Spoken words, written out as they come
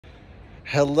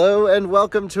Hello and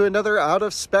welcome to another out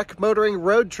of spec motoring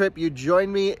road trip. You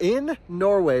join me in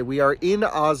Norway. We are in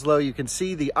Oslo. You can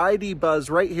see the ID Buzz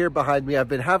right here behind me. I've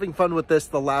been having fun with this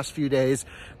the last few days,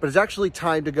 but it's actually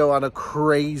time to go on a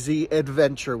crazy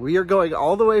adventure. We are going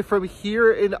all the way from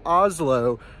here in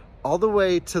Oslo all the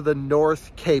way to the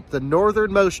North Cape, the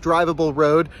northernmost drivable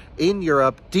road in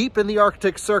Europe, deep in the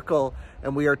Arctic Circle.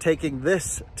 And we are taking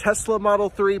this Tesla Model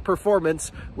 3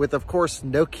 Performance with, of course,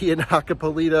 Nokia and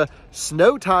Hakkapeliitta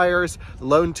snow tires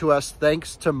loaned to us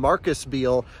thanks to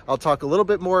Marcusbil. I'll talk a little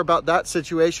bit more about that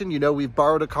situation. You know, we've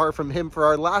borrowed a car from him for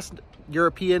our last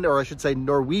European, or I should say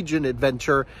Norwegian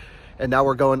adventure. And now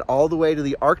we're going all the way to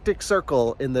the Arctic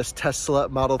Circle in this Tesla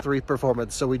Model 3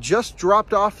 Performance. So we just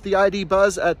dropped off the ID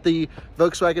Buzz at the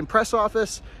Volkswagen press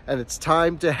office, and it's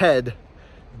time to head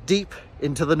deep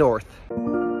into the north.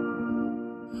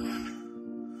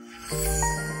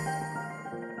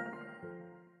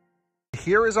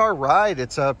 Here is our ride.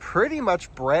 It's a pretty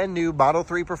much brand new Model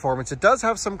 3 Performance. It does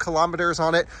have some kilometers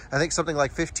on it. I think something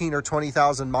like 15 or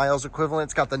 20,000 miles equivalent.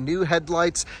 It's got the new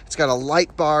headlights. It's got a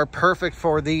light bar, perfect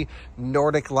for the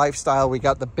Nordic lifestyle. We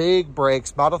got the big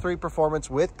brakes, Model 3 Performance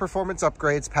with performance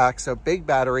upgrades pack, so big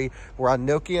battery. We're on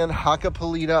Nokia and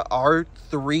Hakkapeliitta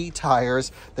R3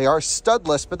 tires. They are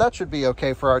studless, but that should be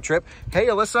okay for our trip. Hey,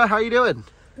 Alyssa, how you doing?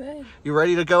 Good. You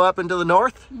ready to go up into the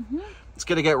north? Mm-hmm. It's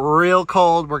going to get real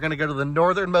cold. We're going to go to the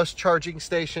northernmost charging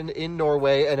station in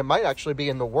Norway, and it might actually be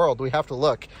in the world. We have to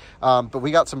look, but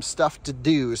we got some stuff to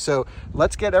do. So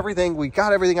let's get everything. We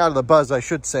got everything out of the Buzz, I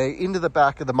should say, into the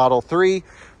back of the Model 3.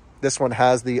 This one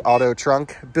has the auto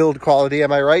trunk build quality.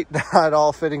 Am I right? Not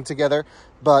all fitting together.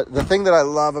 But the thing that I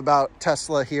love about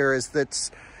Tesla here is that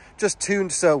it's just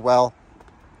tuned so well.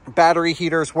 Battery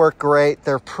heaters work great.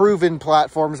 They're proven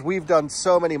platforms. We've done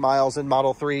so many miles in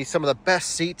Model 3, some of the best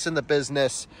seats in the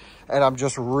business, and I'm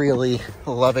just really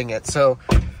loving it. So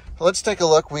let's take a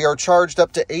look. We are charged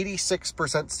up to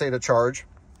 86% state of charge.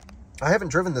 I haven't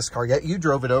driven this car yet. You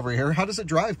drove it over here. How does it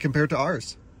drive compared to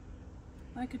ours?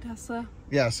 Like a Tesla.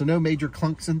 Yeah, so no major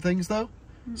clunks and things though?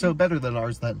 Mm-hmm. So better than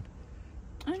ours then?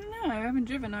 I don't know. I haven't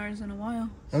driven ours in a while.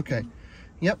 So. Okay.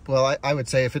 Yep. Well, I would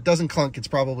say if it doesn't clunk, it's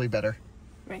probably better.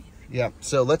 Right. Yeah,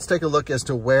 so let's take a look as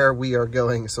to where we are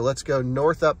going. So let's go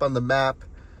north up on the map.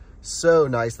 So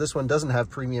nice. This one doesn't have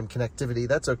premium connectivity.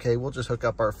 That's okay. We'll just hook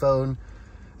up our phone.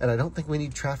 And I don't think we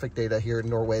need traffic data here in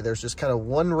Norway. There's just kind of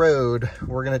one road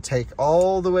we're going to take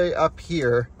all the way up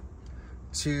here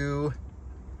to,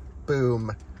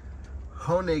 boom,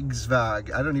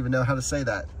 Honigsvag. I don't even know how to say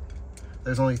that.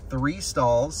 There's only 3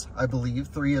 stalls, I believe,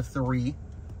 3 of 3.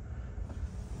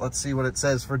 Let's see what it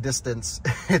says for distance.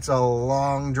 It's a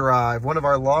long drive. One of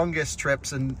our longest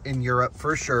trips in Europe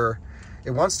for sure.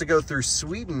 It wants to go through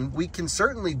Sweden. We can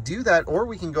certainly do that, or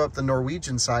we can go up the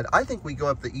Norwegian side. I think we go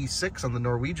up the E6 on the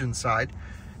Norwegian side.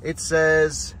 It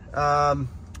says,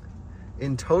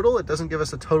 in total, it doesn't give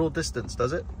us a total distance,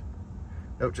 does it?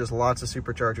 Nope, just lots of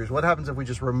superchargers. What happens if we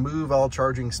just remove all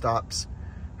charging stops?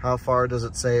 How far does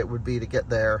it say it would be to get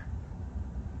there?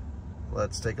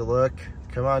 Let's take a look.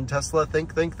 Come on, Tesla,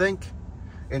 think, think, think.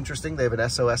 Interesting, they have an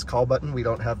SOS call button. We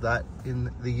don't have that in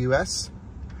the US.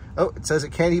 Oh, it says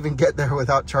it can't even get there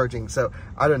without charging. So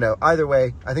I don't know. Either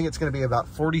way, I think it's going to be about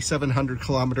 4,700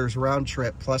 kilometers round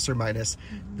trip, plus or minus.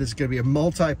 This is going to be a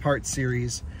multi-part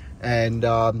series. And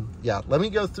yeah, let me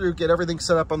go through, get everything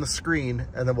set up on the screen,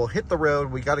 and then we'll hit the road.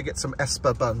 We got to get some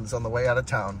Espa buns on the way out of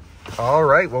town. All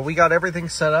right, well, we got everything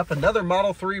set up. Another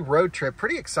Model 3 road trip.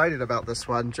 Pretty excited about this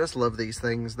one. Just love these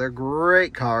things. They're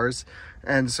great cars.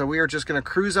 And so we are just going to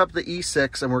cruise up the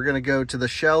E6, and we're going to go to the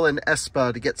Shell and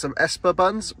Espa to get some Espa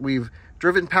buns. We've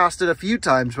driven past it a few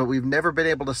times, but we've never been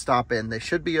able to stop in. They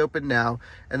should be open now.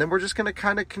 And then we're just going to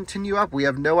kind of continue up. We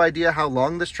have no idea how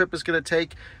long this trip is going to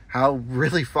take, how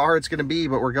really far it's going to be,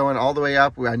 but we're going all the way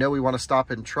up. I know we want to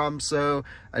stop in Tromsø.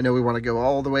 I know we want to go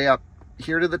all the way up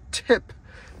here to the tip.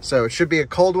 So it should be a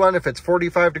cold one. If it's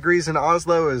 45 degrees in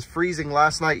Oslo, it was freezing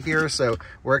last night here. So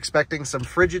we're expecting some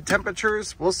frigid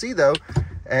temperatures. We'll see though.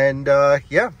 And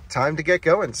yeah, time to get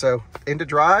going. So into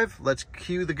drive, let's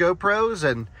cue the GoPros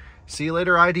and see you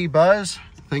later, ID Buzz.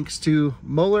 Thanks to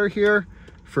Muller here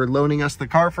for loaning us the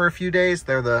car for a few days.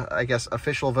 They're the, I guess,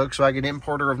 official Volkswagen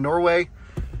importer of Norway.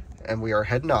 And we are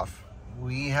heading off.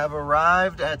 We have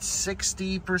arrived at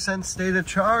 60% state of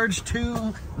charge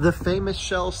to the famous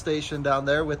Shell station down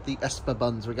there with the Espa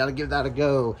buns. We got to give that a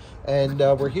go. And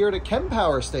we're here at a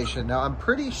Kempower station. Now, I'm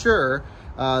pretty sure,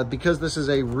 because this is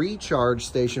a recharge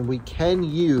station, we can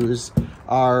use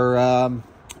our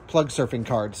plug surfing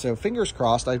card. So fingers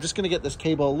crossed. I'm just going to get this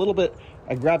cable a little bit.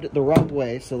 I grabbed it the wrong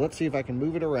way. So let's see if I can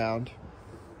move it around.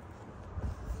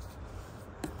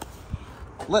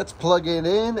 let's plug it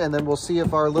in and then we'll see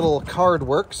if our little card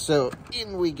works. So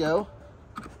in we go.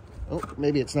 Oh,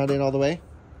 maybe it's not in all the way.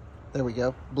 There we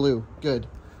go. Blue. Good.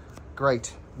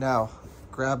 Great. Now,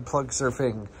 grab plug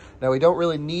surfing. Now, we don't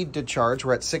really need to charge.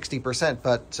 We're at 60%,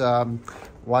 but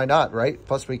why not, right?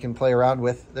 Plus, we can play around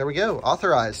with, there we go,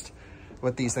 authorized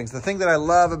with these things. The thing that I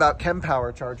love about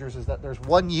ChemPower chargers is that there's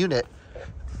one unit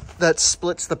that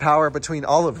splits the power between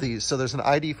all of these. So there's an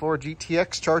ID4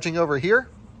 GTX charging over here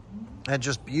and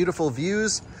just beautiful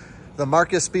views. The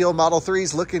Marcusbil Model 3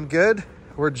 is looking good.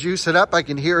 We're juicing up. I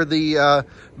can hear the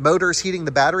motors heating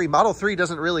the battery. Model 3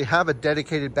 doesn't really have a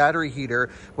dedicated battery heater.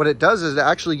 What it does is it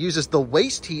actually uses the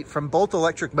waste heat from both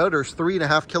electric motors,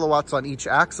 3.5 kilowatts on each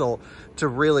axle, to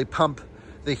really pump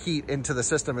the heat into the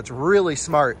system. It's really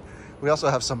smart. We also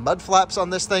have some mud flaps on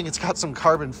this thing. It's got some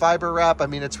carbon fiber wrap. I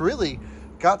mean, it's really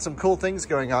got some cool things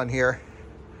going on here.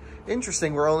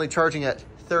 Interesting, we're only charging at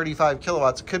 35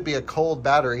 kilowatts. It could be a cold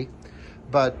battery,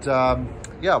 but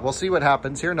yeah, we'll see what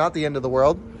happens here. Not the end of the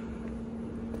world.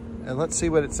 And let's see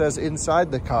what it says inside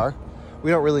the car.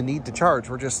 We don't really need to charge.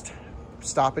 We're just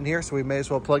stopping here, so we may as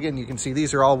well plug in. You can see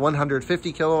these are all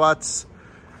 150 kilowatts.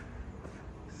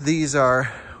 These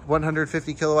are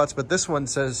 150 kilowatts, but this one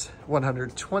says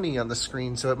 120 on the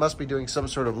screen, so it must be doing some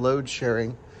sort of load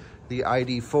sharing. The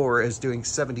ID4 is doing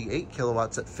 78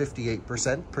 kilowatts at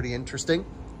 58%. Pretty interesting.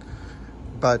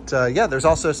 But yeah, there's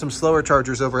also some slower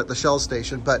chargers over at the Shell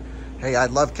station, but hey, I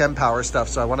love ChemPower stuff,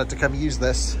 so I wanted to come use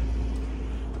this.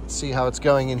 Let's see how it's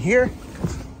going in here.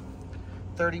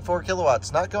 34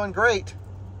 kilowatts, not going great,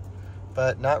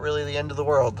 but not really the end of the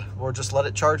world. We'll just let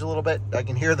it charge a little bit. I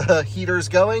can hear the heaters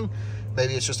going.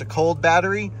 Maybe it's just a cold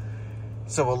battery.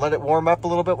 So we'll let it warm up a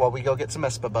little bit while we go get some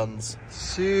Espa buns.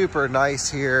 Super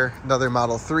nice here. Another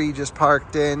Model 3 just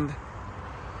parked in.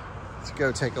 Let's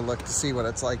go take a look to see what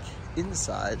it's like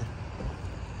inside.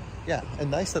 Yeah,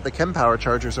 and nice that the ChemPower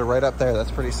chargers are right up there.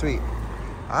 That's pretty sweet.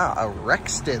 Ah, a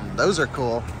Rexton. Those are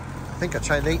cool. I think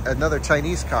another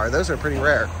Chinese car. Those are pretty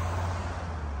rare.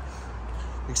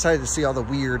 Excited to see all the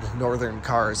weird northern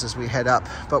cars as we head up,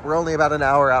 but we're only about an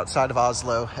hour outside of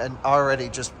Oslo and already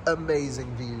just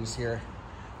amazing views here.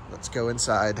 Let's go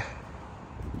inside.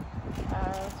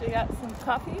 So we got some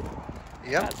coffee.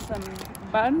 Yep. Got some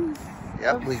buns.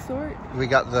 Yep, we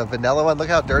got the vanilla one. Look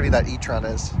how dirty that e-tron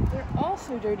is. They're all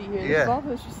so dirty here. Yeah. The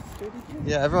Volvo's just as dirty too.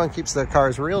 Yeah, everyone keeps their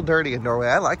cars real dirty in Norway.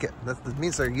 I like it. That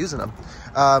means they're using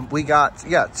them. We got,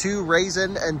 yeah, 2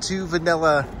 raisin and 2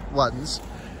 vanilla ones.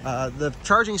 The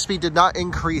charging speed did not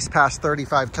increase past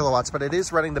 35 kilowatts, but it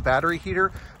is running the battery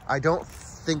heater. I don't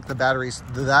think the battery's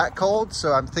that cold,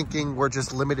 so I'm thinking we're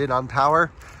just limited on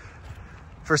power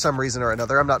for some reason or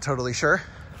another. I'm not totally sure,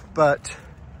 but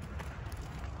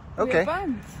okay.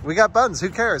 We got buns. Who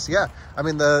cares? Yeah. I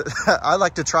mean, I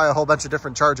like to try a whole bunch of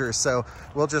different chargers, so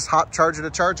we'll just hop charger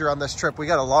to charger on this trip. We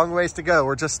got a long ways to go.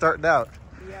 We're just starting out.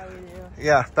 Yeah, we do.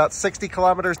 Yeah, about 60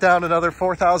 kilometers down, another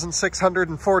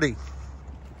 4,640.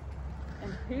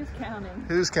 And who's counting?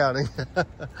 Who's counting? All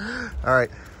right,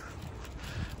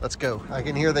 let's go. I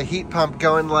can hear the heat pump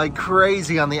going like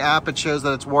crazy on the app. It shows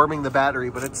that it's warming the battery,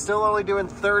 but it's still only doing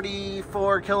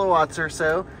 34 kilowatts or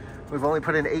so. We've only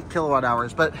put in 8 kilowatt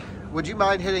hours, but would you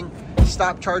mind hitting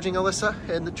stop charging, Alyssa,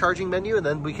 in the charging menu, and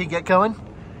then we can get going?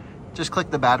 Just click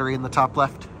the battery in the top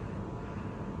left.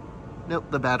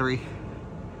 Nope, the battery.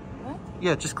 What?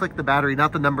 Yeah, just click the battery,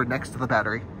 not the number next to the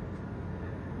battery.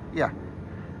 Yeah,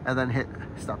 and then hit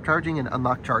stop charging and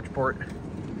unlock charge port.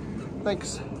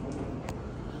 Thanks.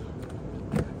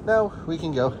 Now we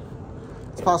can go.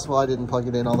 It's possible I didn't plug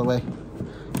it in all the way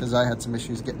because I had some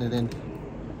issues getting it in.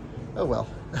 Oh well.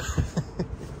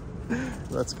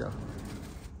 Let's go.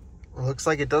 Looks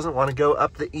like it doesn't want to go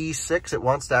up the E6. It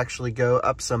wants to actually go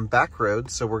up some back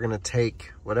roads. So we're going to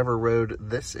take whatever road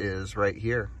this is right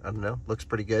here. I don't know. Looks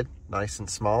pretty good. Nice and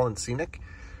small and scenic.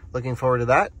 Looking forward to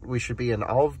that. We should be in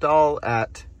Alvdal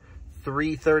at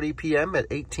 3:30 p.m. at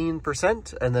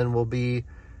 18%. And then we'll be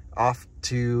off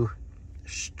to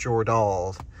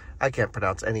Stjordal. I can't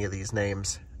pronounce any of these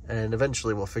names. And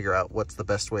eventually we'll figure out what's the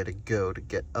best way to go to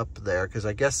get up there. Because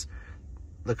I guess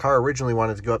the car originally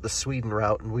wanted to go up the Sweden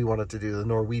route and we wanted to do the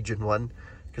Norwegian one.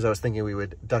 Because I was thinking we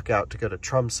would duck out to go to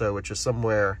Tromsø, which is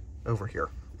somewhere over here,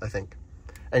 I think.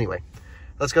 Anyway,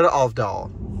 let's go to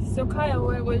Alvdal. So Kyle,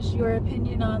 what was your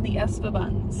opinion on the Espa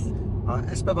buns?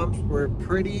 Espa buns were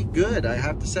pretty good, I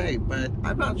have to say. But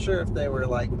I'm not sure if they were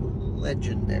like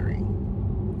legendary.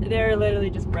 They're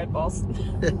literally just bread balls.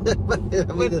 I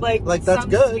mean, with like that's some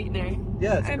good. sweetener.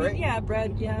 Yeah, it's I great. mean, yeah,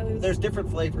 bread, yeah. There's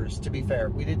different flavors, to be fair.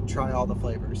 We didn't try all the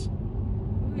flavors.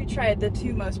 We tried the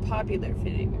two most popular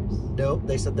flavors. Nope,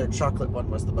 they said their chocolate one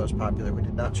was the most popular. We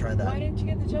did not try that. Why didn't you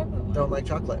get the chocolate one? Don't like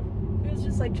chocolate. It was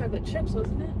just like chocolate chips,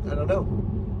 wasn't it? I don't know.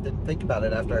 Didn't think about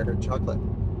it after I heard chocolate.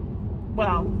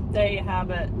 Well, there you have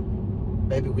it.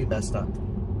 Maybe we messed up.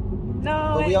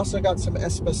 No. But we also got some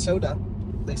Espa soda.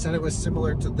 They said it was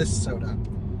similar to this soda.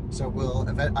 So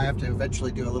I have to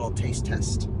eventually do a little taste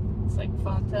test. It's like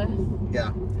Fanta.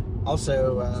 Yeah.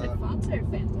 Also, Is it Fanta or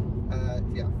Fanta?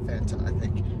 yeah, Fanta, I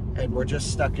think. And we're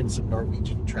just stuck in some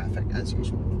Norwegian traffic as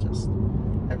usual. Just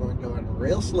everyone going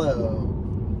real slow.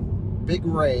 Big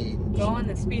range. Go on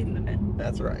the speed limit.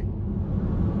 That's right.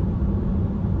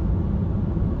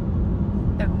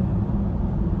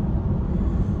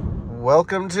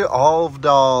 Welcome to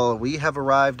Alvdal. We have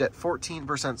arrived at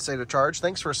 14% state of charge.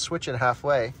 Thanks for switching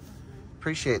halfway.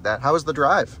 Appreciate that. How was the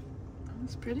drive?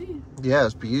 It's pretty. Yeah,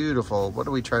 it's beautiful. What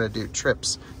are we trying to do?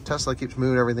 Trips. Tesla keeps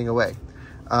moving everything away.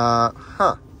 I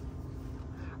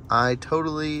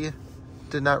totally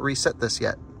did not reset this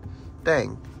yet.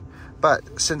 Dang.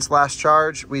 But since last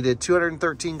charge, we did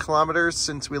 213 kilometers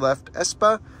since we left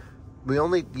Espa. We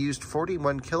only used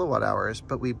 41 kilowatt hours,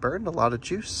 but we burned a lot of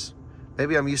juice.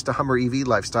 Maybe I'm used to Hummer EV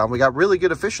lifestyle. We got really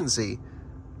good efficiency,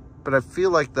 but I feel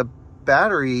like the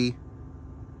battery,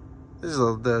 this is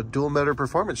the dual motor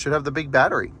performance, should have the big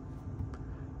battery.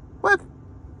 What?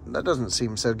 That doesn't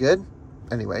seem so good.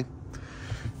 Anyway,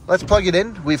 let's plug it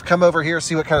in. We've come over here,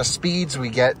 see what kind of speeds we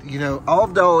get. You know,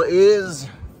 Alvdal is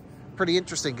pretty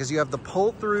interesting because you have the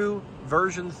pull-through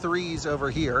version 3s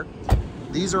over here.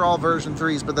 These are all version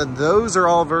 3s, but then those are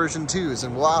all version 2s.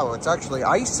 And wow, it's actually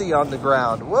icy on the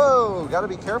ground. Whoa, gotta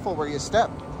be careful where you step.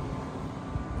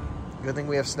 Good thing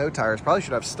we have snow tires. Probably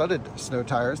should have studded snow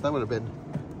tires. That would have been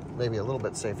maybe a little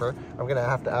bit safer. I'm gonna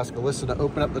have to ask Alyssa to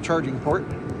open up the charging port.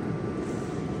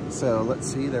 So let's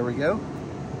see, there we go.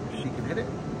 She can hit it.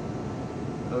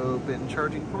 Open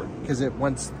charging port. Because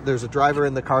once there's a driver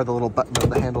in the car, the little button on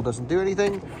the handle doesn't do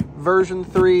anything. Version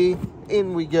 3,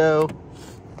 in we go.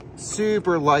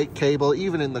 Super light cable,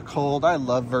 even in the cold. I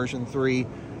love version 3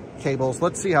 cables.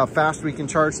 Let's see how fast we can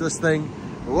charge this thing.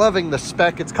 Loving the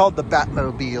spec. It's called the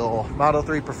Batmobile. Model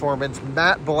 3 Performance,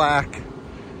 matte black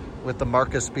with the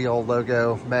Marcusbil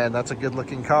logo. Man, that's a good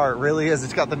looking car. It really is.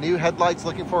 It's got the new headlights.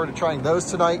 Looking forward to trying those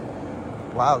tonight.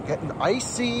 Wow, getting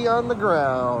icy on the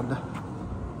ground.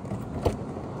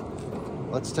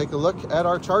 Let's take a look at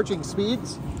our charging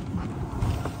speeds.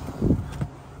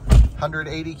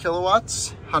 180 kilowatts,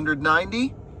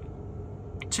 190,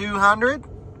 200,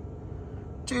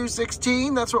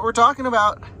 216, that's what we're talking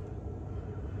about.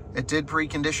 It did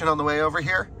precondition on the way over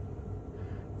here.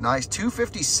 Nice,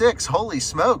 256, holy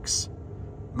smokes.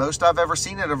 Most I've ever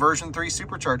seen at a version 3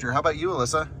 supercharger. How about you,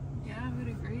 Alyssa? Yeah, I would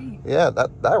agree. Yeah,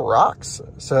 that rocks.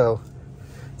 So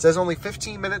it says only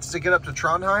 15 minutes to get up to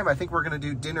Trondheim. I think we're gonna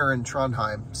do dinner in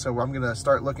Trondheim. So I'm gonna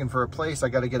start looking for a place. I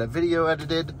gotta get a video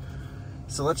edited.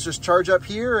 So let's just charge up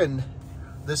here, and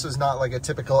this is not like a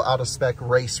typical out-of-spec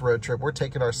race road trip. We're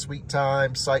taking our sweet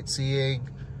time, sightseeing.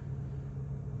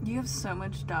 You have so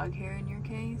much dog hair in your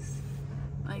case.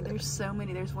 Like, there's so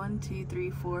many. There's 1, 2, 3,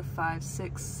 4, 5,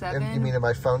 6, 7. You mean in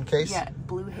my phone case? Yeah,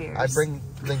 blue hairs. I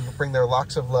bring their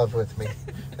locks of love with me.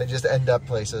 They just end up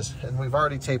places. And we've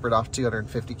already tapered off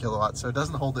 250 kilowatts, so it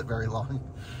doesn't hold it very long.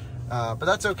 But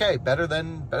that's okay. Better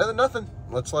than nothing.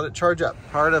 Let's let it charge up.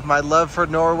 Part of my love for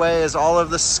Norway is all of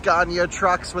the Scania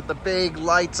trucks with the big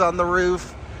lights on the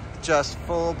roof. Just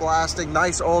full blasting.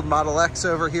 Nice old Model X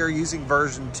over here using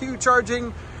version 2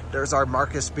 charging. There's our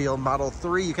Marcusbil Model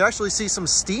 3. You can actually see some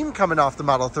steam coming off the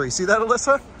Model 3. See that,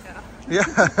 Alyssa? Yeah.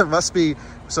 Yeah, it must be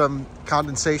some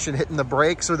condensation hitting the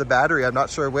brakes or the battery. I'm not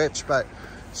sure which, but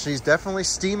she's definitely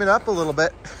steaming up a little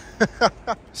bit.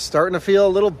 Starting to feel a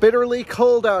little bitterly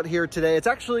cold out here today. It's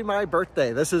actually my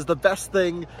birthday. This is the best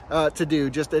thing to do.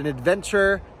 Just an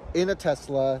adventure in a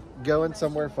Tesla, going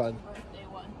somewhere fun.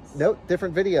 Nope,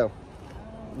 different video.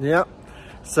 Yep.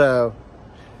 So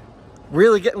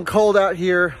really getting cold out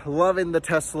here. Loving the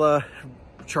Tesla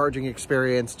charging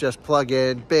experience. Just plug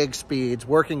in, big speeds,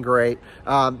 working great.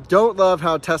 Don't love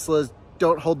how Teslas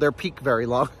don't hold their peak very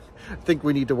long. I think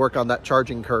we need to work on that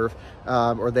charging curve,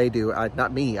 or they do.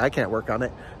 Not me, I can't work on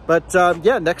it. But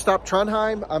yeah, next stop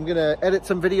Trondheim. I'm gonna edit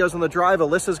some videos on the drive.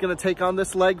 Alyssa's gonna take on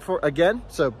this leg again,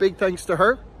 so big thanks to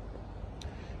her.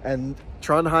 And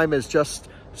Trondheim is just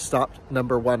stop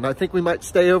number 1. I think we might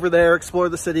stay over there, explore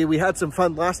the city. We had some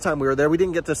fun last time we were there. We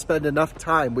didn't get to spend enough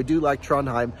time. We do like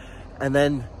Trondheim. And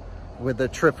then with the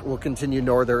trip, we'll continue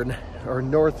northern or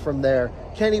north from there.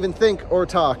 Can't even think or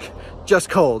talk, just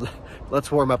cold. Let's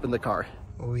warm up in the car.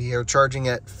 We are charging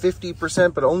at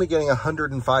 50%, but only getting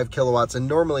 105 kilowatts. And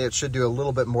normally it should do a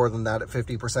little bit more than that at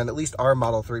 50%. At least our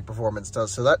Model 3 Performance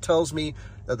does. So that tells me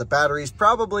that the battery's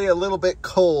probably a little bit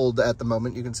cold at the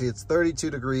moment. You can see it's 32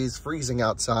 degrees, freezing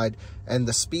outside. And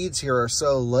the speeds here are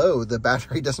so low, the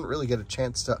battery doesn't really get a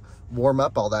chance to warm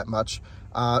up all that much.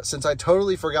 Since I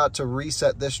totally forgot to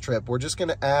reset this trip, we're just going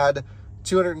to add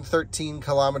 213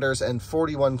 kilometers and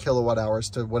 41 kilowatt hours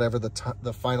to whatever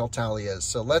the final tally is.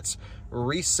 So let's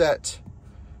reset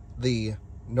the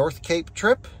North Cape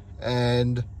trip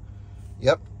and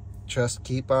yep, just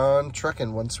keep on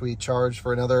trucking. Once we charge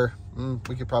for another,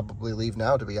 we could probably leave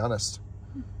now, to be honest.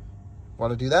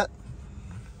 Want to do that?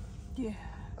 Yeah.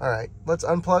 All right, let's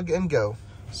unplug and go.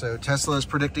 So Tesla is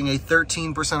predicting a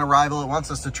 13% arrival. It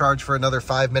wants us to charge for another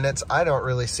 5 minutes. I don't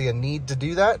really see a need to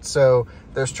do that. So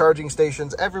there's charging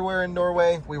stations everywhere in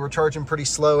Norway. We were charging pretty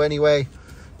slow anyway,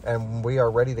 and we are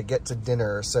ready to get to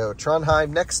dinner. So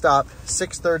Trondheim, next stop,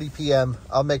 6:30 p.m.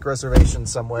 I'll make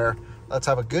reservations somewhere. Let's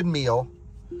have a good meal.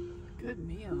 Good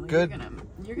meal. Good.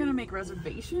 You're gonna make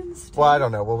reservations too? Well, I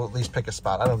don't know. We'll at least pick a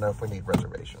spot. I don't know if we need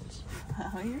reservations.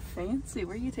 Oh, you're fancy.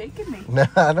 Where are you taking me? No,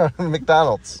 I don't know.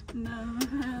 McDonald's. No,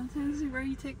 fancy. Where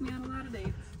you take me on a lot of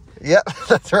dates. Yep,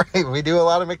 that's right. We do a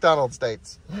lot of McDonald's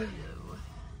dates.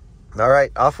 All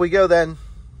right, off we go then.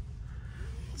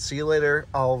 See you later,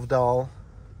 Alvdal.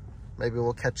 Maybe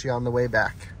we'll catch you on the way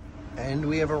back. And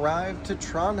we have arrived to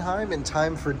Trondheim in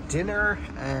time for dinner,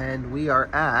 and we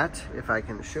are at, if I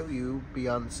can show you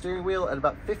beyond the steering wheel, at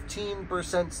about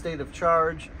 15% state of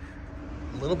charge.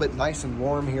 A little bit nice and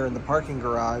warm here in the parking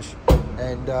garage.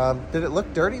 And did it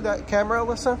look dirty, that camera,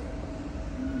 Alyssa?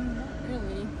 Not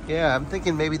really. Yeah, I'm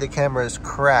thinking maybe the camera is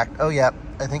cracked. Oh yeah,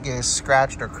 I think it is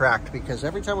scratched or cracked because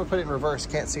every time we put it in reverse,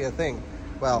 can't see a thing.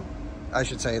 Well, I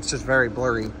should say it's just very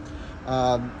blurry.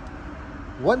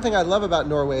 One thing I love about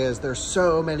Norway is there's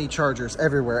so many chargers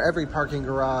everywhere. Every parking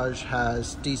garage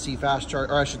has DC fast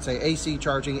charge, or I should say AC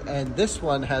charging, and this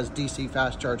one has DC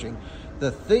fast charging.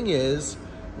 The thing is,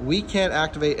 we can't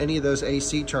activate any of those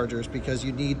AC chargers because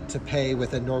you need to pay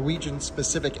with a Norwegian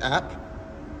specific app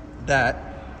that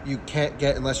you can't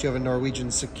get unless you have a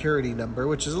Norwegian security number,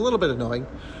 which is a little bit annoying,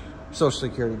 social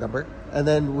security number. And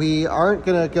then we aren't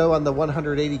gonna go on the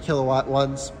 180 kilowatt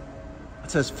ones.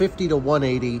 It says 50 to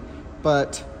 180,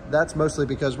 but that's mostly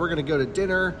because we're gonna go to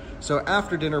dinner. So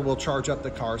after dinner, we'll charge up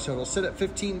the car. So it'll sit at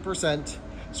 15%,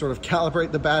 sort of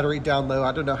calibrate the battery down low.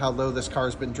 I don't know how low this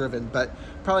car's been driven, but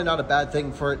probably not a bad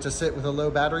thing for it to sit with a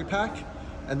low battery pack.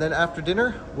 And then after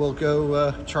dinner, we'll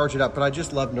go charge it up. But I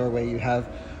just love Norway. You have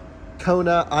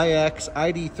Kona, iX,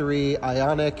 ID3,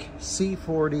 Ioniq,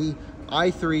 C40,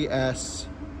 i3S,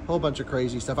 whole bunch of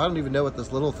crazy stuff. I don't even know what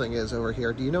this little thing is over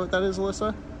here. Do you know what that is,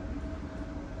 Alyssa?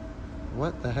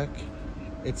 What the heck?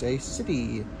 It's a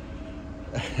city.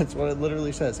 That's what it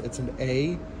literally says. It's an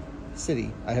A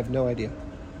city. I have no idea.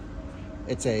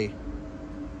 It's a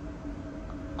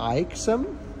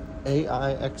Aixam,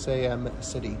 A-I-X-A-M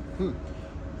city.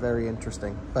 Very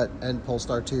interesting. And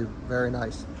Polestar 2, very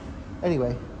nice.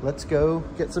 Anyway, let's go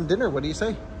get some dinner. What do you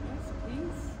say? Yes,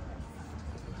 please.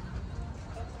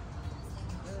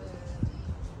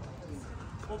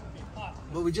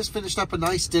 Well, we just finished up a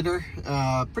nice dinner.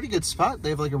 Pretty good spot.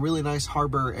 They have like a really nice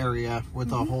harbor area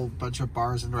with a whole bunch of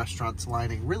bars and restaurants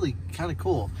lining. Really kind of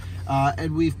cool.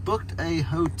 And we've booked a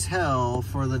hotel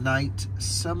for the night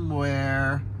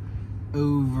somewhere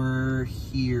over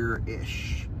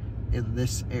here-ish in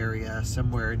this area,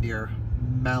 somewhere near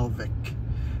Malvik.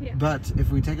 Yeah. But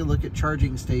if we take a look at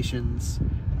charging stations,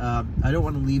 I don't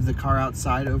want to leave the car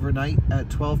outside overnight at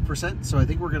 12%, so I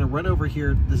think we're going to run over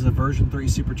here. This is a version 3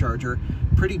 supercharger.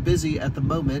 Pretty busy at the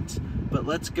moment, but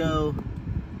let's go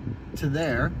to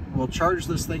there. We'll charge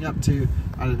this thing up to,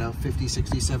 I don't know, 50,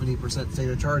 60, 70% state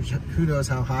of charge. Who knows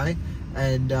how high.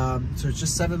 And so it's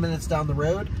just 7 minutes down the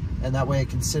road, and that way it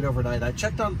can sit overnight. I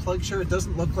checked on PlugShare. It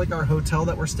doesn't look like our hotel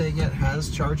that we're staying at has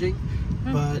charging,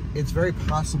 but it's very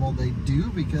possible they do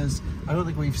because I don't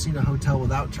think we've seen a hotel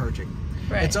without charging.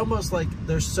 Right. It's almost like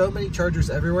there's so many chargers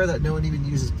everywhere that no one even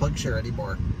uses PlugShare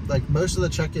anymore. Like most of the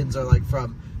check-ins are like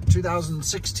from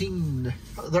 2016,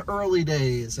 the early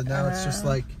days, and now it's just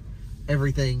like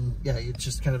everything. Yeah, you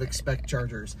just kind of expect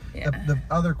chargers. Yeah. The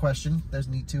other question, there's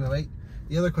an E208.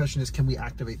 The other question is, can we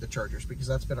activate the chargers? Because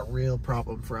that's been a real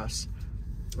problem for us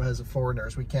as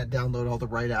foreigners. We can't download all the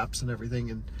right apps and everything.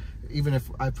 And even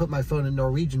if I put my phone in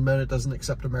Norwegian mode, it doesn't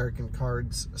accept American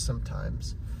cards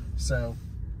sometimes. So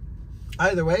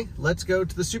either way, let's go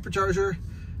to the supercharger,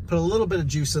 put a little bit of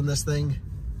juice in this thing.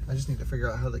 I just need to figure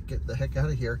out how to get the heck out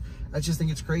of here. I just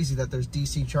think it's crazy that there's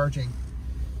DC charging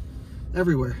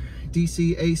everywhere.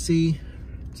 DC, AC,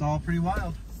 It's all pretty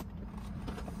wild.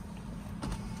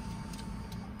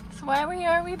 So why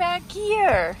are we back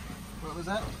here? What was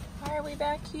that? Why are we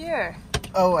back here?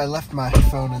 Oh, I left my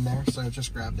phone in there, so I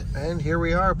just grabbed it. And here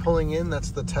we are pulling in.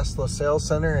 That's the Tesla sales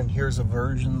center, and here's a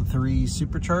version 3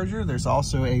 supercharger. There's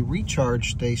also a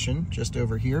recharge station just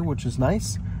over here, which is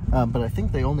nice. But I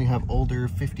think they only have older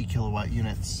 50 kilowatt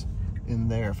units in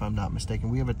there, if I'm not mistaken.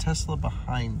 We have a Tesla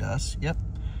behind us. Yep.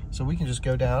 So we can just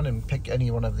go down and pick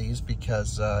any one of these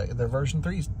because they're version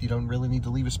 3s. You don't really need to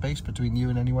leave a space between you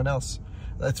and anyone else.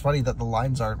 It's funny that the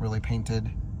lines aren't really painted.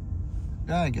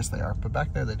 Yeah, I guess they are, but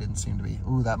back there they didn't seem to be.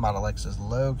 Ooh, that Model X is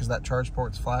low because that charge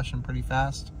port's flashing pretty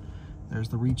fast. There's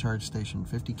the recharge station,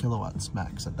 50 kilowatts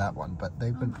max at that one, but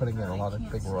they've been putting in a lot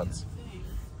of bigger ones.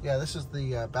 Yeah, this is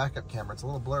the backup camera. It's a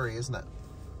little blurry, isn't it?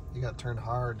 You gotta turn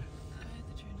hard. I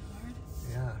have to turn hard?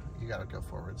 Yeah, you gotta go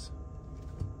forwards.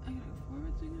 I gotta go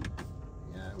forwards again?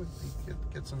 Yeah, it would be,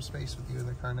 get some space with you in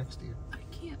the car next to you. I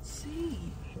can't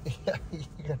see. Yeah,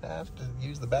 you're gonna have to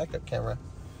use the backup camera.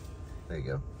 There you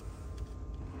go.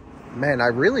 Man, I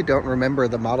really don't remember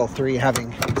the Model 3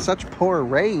 having such poor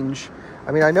range.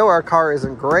 I mean, I know our car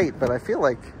isn't great, but I feel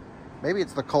like maybe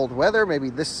it's the cold weather, maybe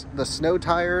the snow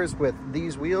tires with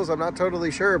these wheels. I'm not totally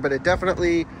sure, but it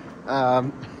definitely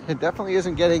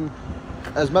isn't getting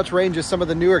as much range as some of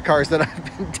the newer cars that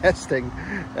I've been testing.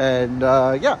 And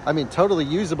yeah, I mean, totally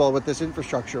usable with this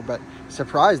infrastructure, but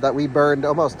surprised that we burned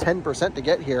almost 10% to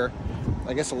get here.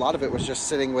 I guess a lot of it was just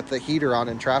sitting with the heater on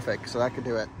in traffic, so that could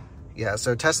do it. Yeah,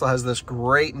 so Tesla has this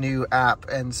great new app,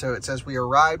 and so it says we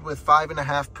arrived with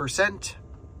 5.5%,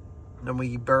 and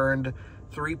we burned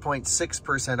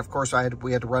 3.6%. Of course,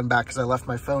 we had to run back because I left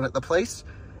my phone at the place.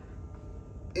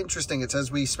 Interesting, it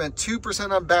says we spent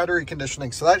 2% on battery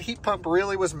conditioning, so that heat pump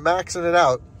really was maxing it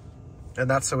out, and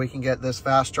that's so we can get this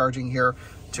fast charging here,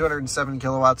 207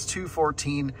 kilowatts,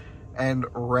 214, and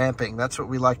ramping. That's what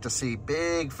we like to see.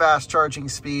 Big fast charging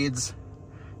speeds,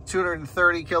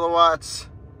 230 kilowatts.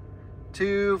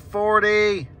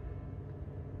 240.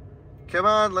 Come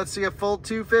on, let's see a full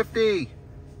 250.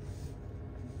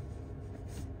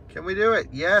 Can we do it?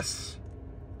 Yes.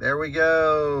 There we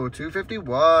go.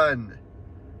 251.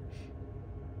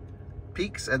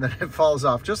 Peaks and then it falls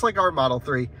off, just like our Model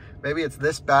 3. Maybe it's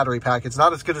this battery pack. It's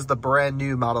not as good as the brand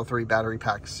new Model 3 battery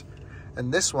packs.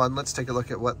 And this one, let's take a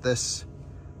look at what this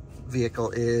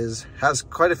vehicle is. Has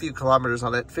quite a few kilometers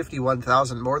on it,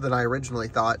 51,000, more than I originally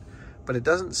thought. But it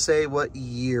doesn't say what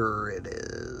year it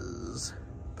is,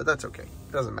 but that's okay.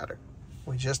 It doesn't matter.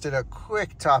 We just did a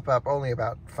quick top up, only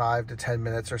about 5 to 10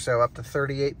 minutes or so, up to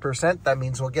 38%. That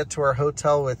means we'll get to our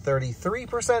hotel with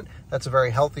 33%. That's a very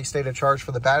healthy state of charge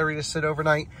for the battery to sit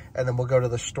overnight. And then we'll go to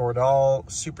the Stordal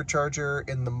supercharger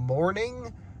in the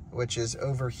morning, which is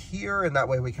over here. And that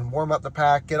way we can warm up the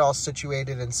pack, get all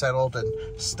situated and settled,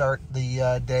 and start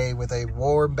the day with a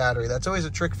warm battery. That's always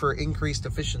a trick for increased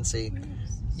efficiency.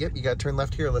 Yep, you got to turn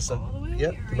left here, Alyssa.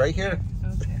 Yep, right here.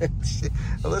 Okay.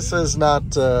 Alyssa's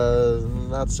not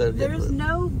so good. There's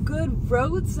no good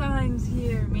road signs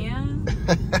here, man.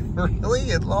 Really?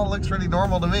 It all looks pretty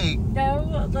normal to me.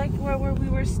 No, like where we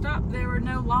were stopped, there were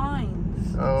no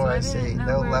lines. Oh, so I see.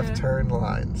 No left turn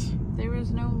lines. There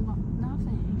was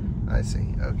nothing. I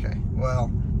see. Okay. Well,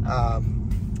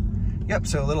 yep,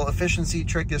 so a little efficiency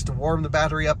trick is to warm the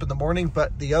battery up in the morning,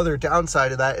 but the other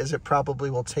downside of that is it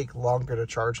probably will take longer to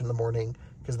charge in the morning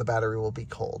because the battery will be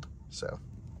cold. So,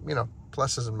 you know,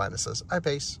 pluses and minuses. I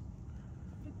pace.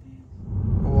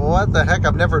 What the heck?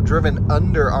 I've never driven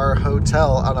under our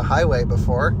hotel on a highway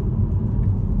before.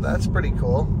 That's pretty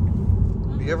cool.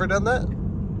 Have you ever done that?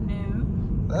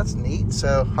 No. That's neat.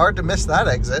 So, hard to miss that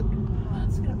exit.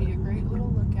 That's going to be a great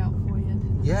little lookout for you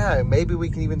tonight. Yeah, maybe we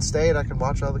can even stay and I can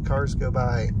watch all the cars go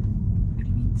by. What do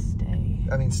you mean stay?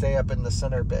 I mean, stay up in the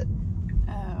center bit.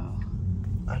 Oh.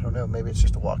 I don't know, maybe it's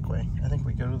just a walkway. I think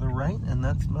we go to the right and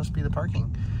that must be the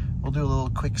parking. We'll do a little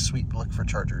quick sweep look for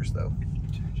chargers though.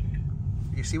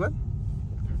 You see one?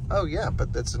 Oh yeah, but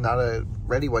it's not a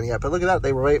ready one yet. But look at that,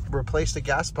 they replaced the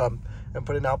gas pump and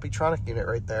put an Alpitronic unit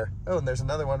right there. Oh, and there's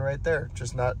another one right there,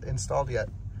 just not installed yet.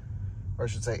 Or I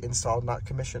should say installed, not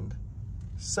commissioned.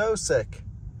 So sick.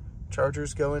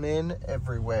 Chargers going in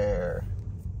everywhere.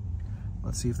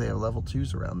 Let's see if they have level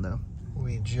 2s around though.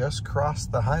 We just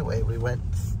crossed the highway. We went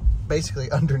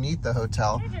basically underneath the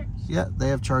hotel. Yeah, they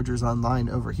have chargers online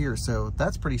over here. So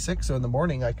that's pretty sick. So in the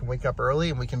morning I can wake up early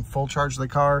and we can full charge the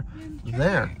car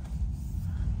there.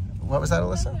 What was that,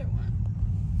 Alyssa?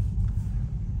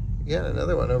 Yeah,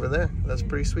 another one over there. That's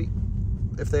pretty sweet.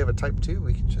 If they have a Type 2,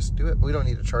 we can just do it. We don't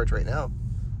need to charge right now.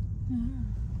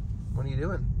 What are you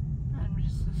doing? I'm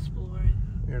just exploring.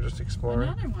 You're just exploring?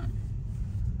 Another one.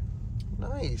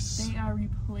 Nice. They are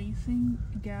replacing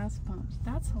gas pumps.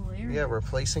 That's hilarious. Yeah,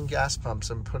 replacing gas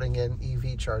pumps and putting in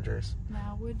EV chargers.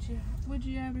 Now, would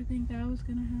you ever think that was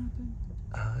gonna happen?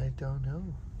 I don't know.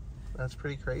 That's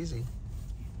pretty crazy.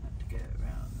 You have to go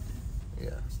around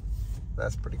there. Yeah,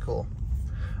 that's pretty cool.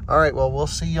 All right, well, we'll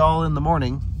see y'all in the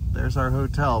morning. There's our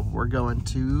hotel. We're going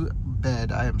to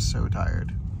bed. I am so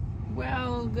tired.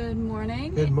 Well, good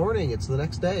morning. Good morning. It's the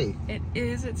next day. It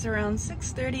is. It's around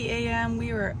 6:30 a.m.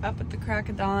 We were up at the crack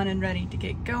of dawn and ready to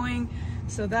get going.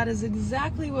 So that is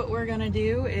exactly what we're gonna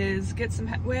do, is get some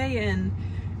headway and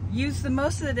use the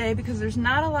most of the day, because there's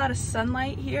not a lot of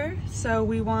sunlight here. So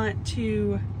we want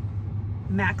to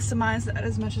maximize that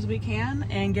as much as we can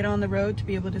and get on the road to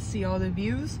be able to see all the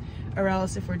views, or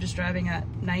else if we're just driving at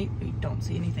night, we don't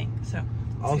see anything. So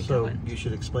also, you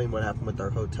should explain what happened with our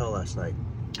hotel last night.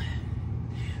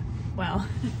 Well,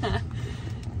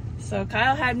 so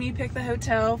Kyle had me pick the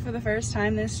hotel for the first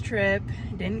time this trip.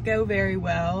 It didn't go very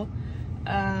well.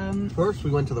 First,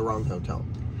 we went to the wrong hotel.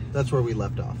 That's where we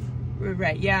left off.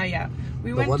 Right, yeah.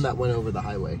 The one that went over the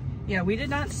highway. Yeah, we did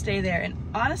not stay there. And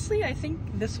honestly, I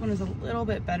think this one is a little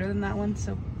bit better than that one,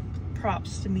 so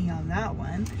props to me on that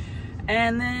one.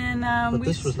 And then but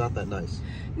this was not that nice.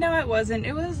 No, it wasn't.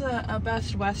 It was a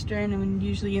Best Western, and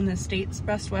usually in the States,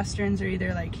 Best Westerns are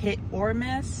either like hit or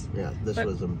miss. Yeah, this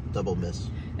was a double miss.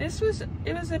 It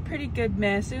was a pretty good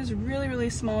miss. It was a really, really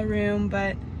small room,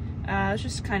 but it was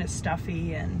just kind of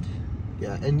stuffy. And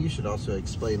yeah, and you should also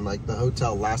explain, like, the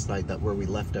hotel last night where we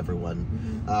left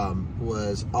everyone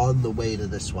was on the way to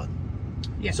this one.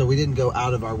 Yeah. So we didn't go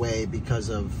out of our way because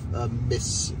of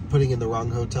putting in the wrong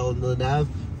hotel in the nav.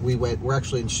 We're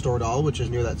actually in Stordal, which is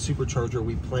near that supercharger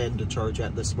we planned to charge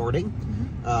at this morning.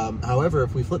 However,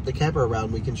 if we flip the camera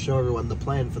around, we can show everyone the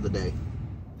plan for the day.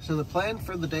 So the plan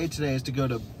for the day today is to go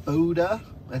to Boda,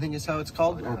 I think is how it's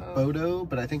called, or Bodo,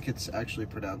 but I think it's actually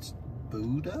pronounced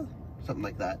Buda, something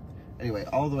like that. Anyway,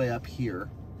 all the way up here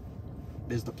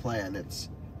is the plan. It's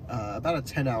about a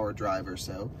 10-hour drive or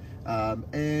so.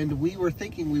 And we were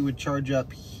thinking we would charge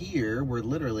up here. We're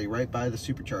literally right by the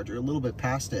supercharger, a little bit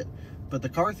past it. But the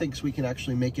car thinks we can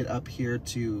actually make it up here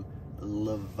to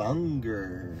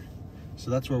Levanger.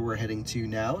 So that's where we're heading to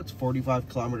now. It's 45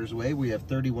 kilometers away. We have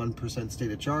 31%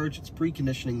 state of charge. It's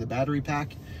preconditioning the battery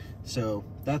pack. So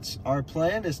that's our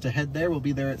plan, is to head there. We'll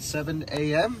be there at 7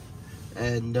 a.m.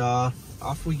 And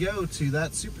off we go to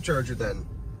that supercharger then.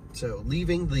 So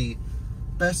leaving the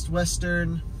Best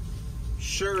Western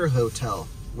Sure Hotel,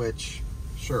 which,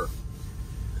 sure,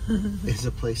 is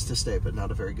a place to stay, but not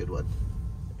a very good one.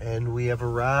 And we have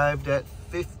arrived at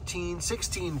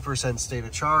 16% state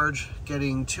of charge,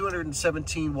 getting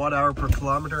 217 watt-hour per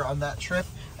kilometer on that trip,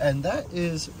 and that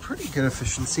is pretty good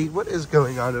efficiency. What is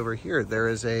going on over here? There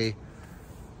is a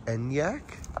ENIAC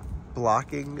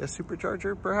blocking a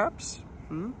supercharger, perhaps?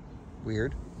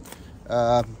 Weird.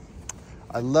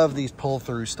 I love these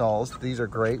pull-through stalls. These are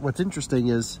great. What's interesting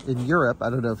is, in Europe, I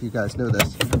don't know if you guys know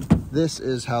this, this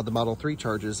is how the Model 3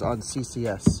 charges on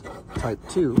CCS Type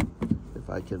 2. If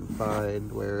I can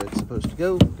find where it's supposed to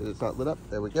go, because it's not lit up.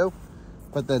 There we go.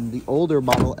 But then the older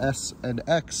Model S and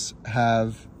X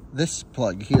have this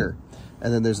plug here.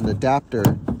 And then there's an adapter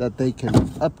that they can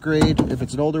upgrade if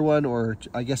it's an older one, or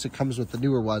I guess it comes with the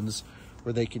newer ones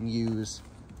where they can use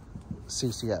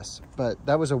CCS. But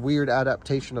that was a weird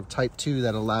adaptation of Type 2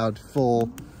 that allowed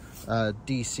full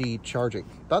DC charging.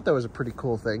 Thought that was a pretty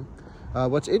cool thing.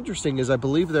 What's interesting is I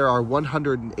believe there are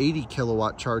 180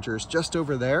 kilowatt chargers just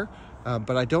over there,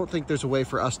 but I don't think there's a way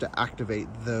for us to activate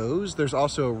those. There's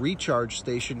also a recharge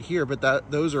station here, but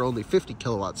those are only 50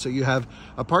 kilowatts. So you have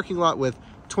a parking lot with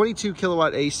 22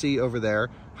 kilowatt AC over there,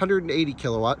 180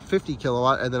 kilowatt, 50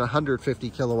 kilowatt, and then 150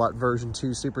 kilowatt version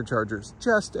 2 superchargers.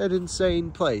 Just an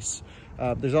insane place.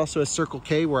 There's also a Circle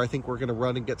K where I think we're gonna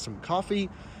run and get some coffee,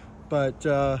 but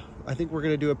I think we're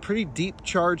gonna do a pretty deep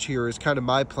charge here is kind of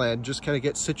my plan. Just kind of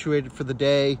get situated for the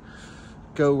day,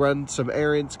 go run some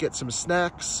errands, get some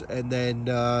snacks, and then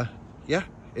yeah,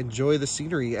 enjoy the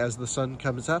scenery as the sun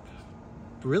comes up.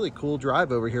 Really cool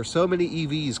drive over here. So many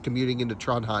EVs commuting into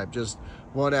Trondheim, just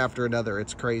one after another.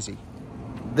 It's crazy.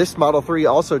 This Model 3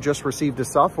 also just received a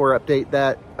software update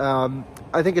that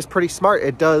I think is pretty smart.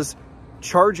 It does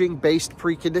charging based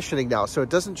preconditioning now, so it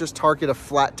doesn't just target a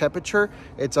flat temperature,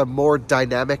 it's a more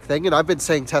dynamic thing. And I've been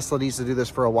saying Tesla needs to do this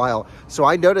for a while, so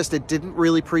I noticed it didn't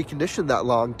really precondition that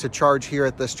long to charge here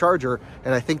at this charger,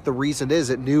 and I think the reason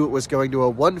is it knew it was going to a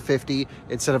 150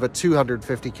 instead of a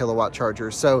 250 kilowatt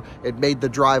charger, so it made the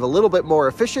drive a little bit more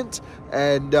efficient.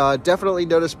 And definitely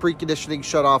noticed preconditioning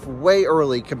shut off way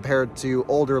early compared to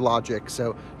older logic.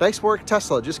 So nice work,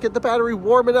 Tesla. Just get the battery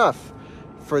warm enough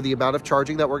for the amount of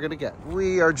charging that we're going to get.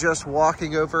 We are just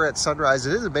walking over at sunrise.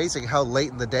 It is amazing how late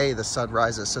in the day the sun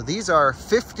rises. So these are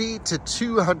 50 to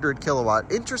 200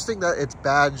 kilowatt. Interesting that it's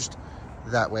badged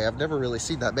that way. I've never really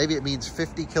seen that. Maybe it means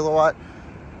 50 kilowatt.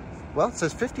 Well, it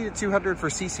says 50 to 200 for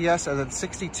CCS and then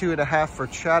 62.5 for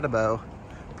CHAdeMO.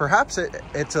 Perhaps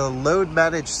it's a load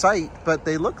managed site, but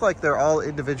they look like they're all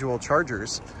individual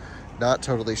chargers. Not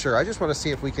totally sure. I just want to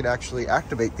see if we can actually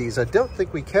activate these. I don't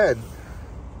think we can.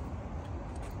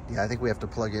 Yeah, I think we have to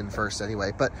plug in first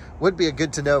anyway, but would be a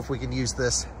good to know if we can use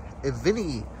this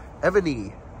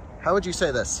Evany. How would you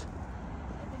say this?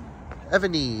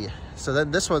 Evany. So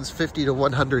then this one's 50 to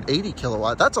 180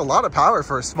 kilowatt. That's a lot of power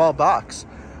for a small box.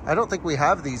 I don't think we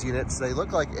have these units. They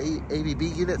look like ABB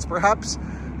units perhaps.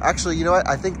 Actually, you know what?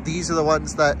 I think these are the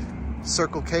ones that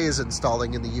Circle K is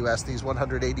installing in the US, these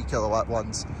 180 kilowatt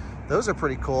ones. Those are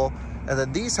pretty cool. And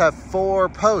then these have 4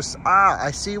 posts. Ah,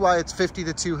 I see why it's 50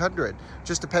 to 200.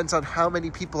 Just depends on how many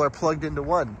people are plugged into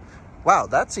one. Wow,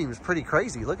 that seems pretty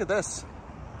crazy. Look at this.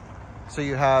 So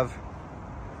you have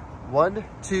 1,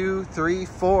 2, 3,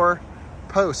 4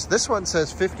 posts. This one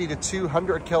says 50 to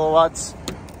 200 kilowatts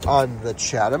on the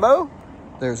CHAdeMO.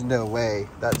 There's no way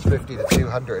that's 50 to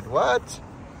 200. What?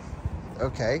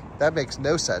 Okay, that makes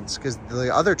no sense because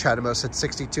the other CHAdeMO said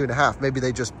 62.5. Maybe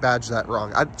they just badged that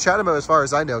wrong. CHAdeMO, as far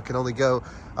as I know, can only go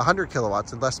 100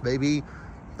 kilowatts unless maybe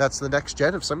that's the next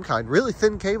gen of some kind. Really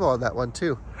thin cable on that one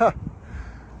too. Huh.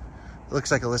 Looks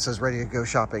like Alyssa's ready to go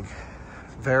shopping.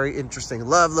 Very interesting.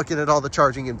 Love looking at all the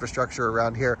charging infrastructure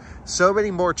around here. So many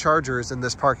more chargers in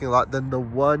this parking lot than the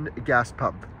one gas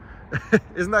pump.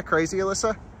 Isn't that crazy,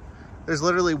 Alyssa? There's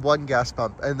literally one gas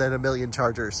pump and then a million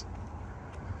chargers.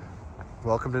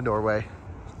 Welcome to Norway.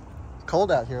 It's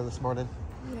cold out here this morning.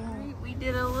 Yeah. We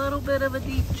did a little bit of a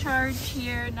deep charge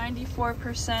here,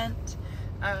 94%.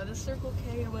 The Circle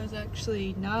K was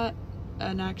actually not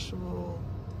an actual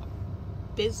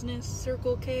business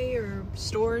Circle K or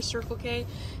store Circle K.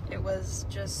 It was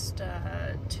just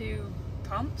 2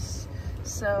 pumps.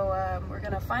 So we're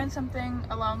gonna find something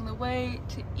along the way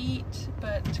to eat,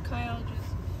 but Kyle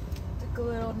just took a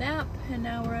little nap and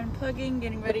now we're unplugging,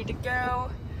 getting ready to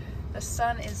go. The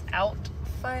sun is out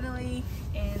finally,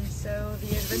 and so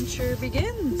the adventure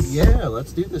begins. Yeah,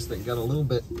 let's do this thing. Got a little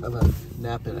bit of a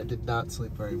nap in. I did not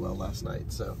sleep very well last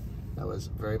night, so that was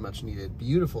very much needed.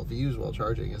 Beautiful views while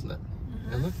charging, isn't it?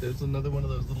 Mm-hmm. And look, there's another one of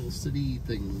those little city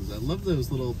things. I love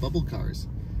those little bubble cars.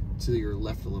 To your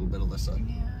left a little bit, Alyssa.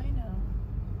 Yeah, I know.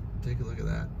 Take a look at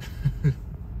that.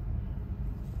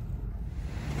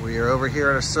 We are over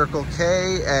here at a Circle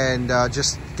K and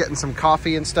just getting some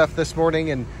coffee and stuff this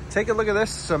morning, and take a look at this,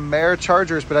 some Mare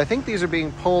chargers, but I think these are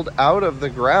being pulled out of the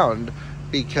ground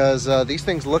because these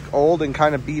things look old and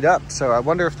kind of beat up. So I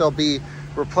wonder if they'll be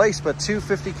replaced, but 2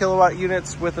 50 kilowatt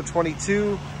units with a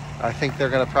 22, I think they're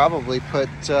gonna probably put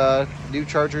new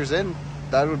chargers in.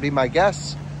 That would be my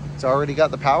guess. It's already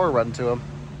got the power run to them.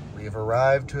 We've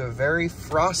arrived to a very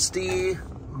frosty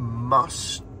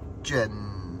Mosgen.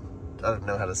 I don't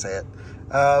know how to say it.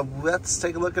 Let's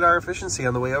take a look at our efficiency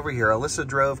on the way over here. Alyssa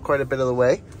drove quite a bit of the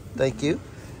way. Thank you.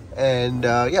 And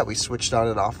yeah, we switched on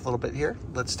and off a little bit here.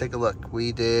 Let's take a look.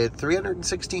 We did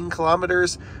 316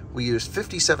 kilometers. We used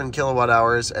 57 kilowatt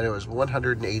hours and it was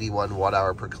 181 watt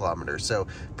hour per kilometer. So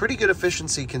pretty good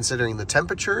efficiency considering the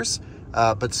temperatures,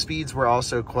 but speeds were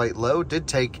also quite low. Did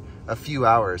take a few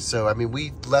hours. So, I mean,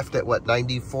 we left at what,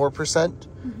 94%?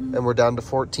 And we're down to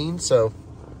 14. So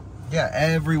yeah,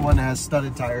 everyone has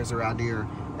studded tires around here.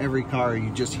 Every car, you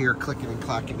just hear clicking and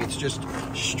clacking. It's just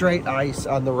straight ice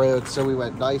on the road. So we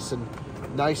went nice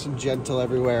and gentle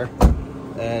everywhere.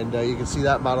 And you can see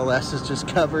that Model S is just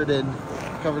covered in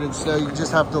snow. You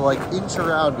just have to like inch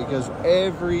around because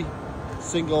every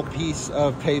single piece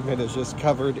of pavement is just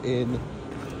covered in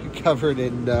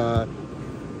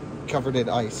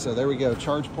ice. So there we go.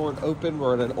 Charge port open.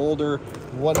 We're at an older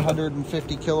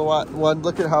 150 kilowatt one.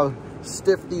 Look at how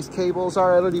stiff these cables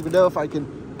are. I don't even know if I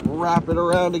can wrap it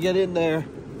around to get in there.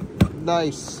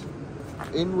 Nice.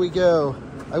 In we go.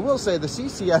 I will say the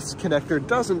CCS connector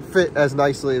doesn't fit as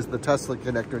nicely as the Tesla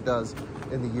connector does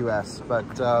in the US, but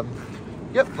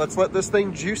yep, let's let this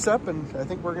thing juice up, and I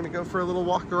think we're gonna go for a little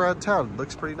walk around town.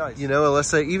 Looks pretty nice. You know,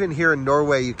 Alyssa, even here in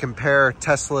Norway, you compare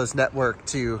Tesla's network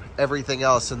to everything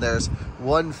else, and there's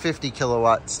one 50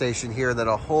 kilowatt station here and then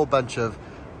a whole bunch of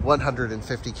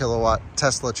 150 kilowatt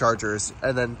Tesla chargers,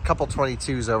 and then a couple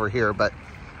 22s over here. But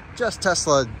just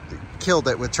Tesla killed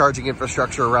it with charging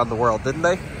infrastructure around the world, didn't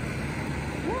they?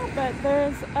 Yeah, but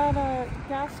there's at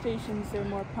gas stations, they're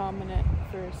more prominent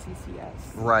for CCS.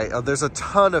 Right. There's a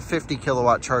ton of 50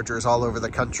 kilowatt chargers all over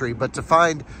the country, but to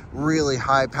find really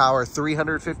high power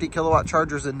 350 kilowatt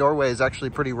chargers in Norway is actually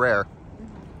pretty rare.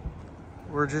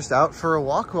 We're just out for a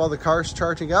walk while the car's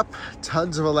charging up.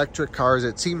 Tons of electric cars.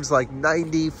 It seems like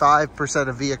 95%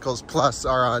 of vehicles plus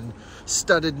are on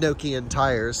studded Nokian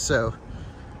tires, so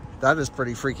that is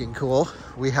pretty freaking cool.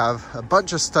 We have a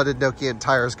bunch of studded Nokian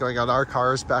tires going on our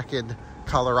cars back in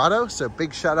Colorado, so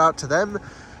big shout out to them.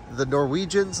 The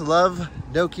Norwegians love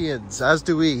Nokians, as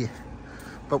do we.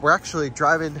 But we're actually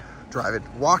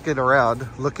walking around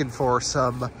looking for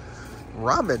some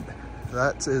ramen.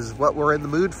 That is what we're in the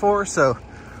mood for, so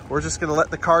we're just gonna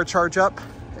let the car charge up,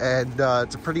 and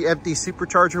it's a pretty empty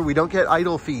supercharger. We don't get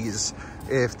idle fees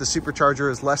if the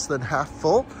supercharger is less than half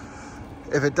full.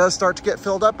 If it does start to get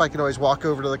filled up, I can always walk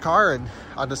over to the car, and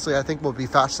honestly, I think we'll be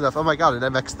fast enough. Oh my God,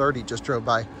 an MX-30 just drove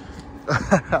by.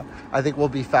 I think we'll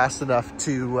be fast enough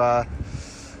to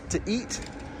eat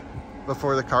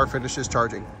before the car finishes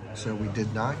charging. So we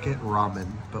did not get ramen,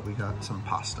 but we got some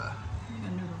pasta.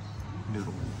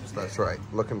 Noodles, that's right.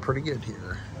 Looking pretty good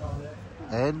here.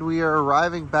 And we are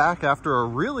arriving back after a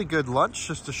really good lunch,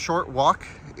 just a short walk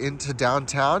into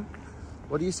downtown.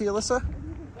 What do you see, Alyssa?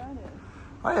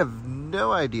 I have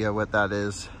no idea what that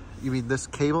is. You mean this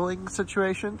cabling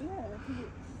situation?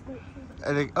 Yeah.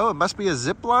 And it must be a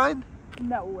zip line?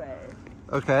 No way.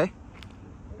 Okay.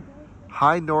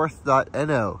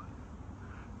 highnorth.no.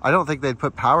 I don't think they'd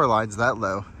put power lines that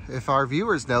low. If our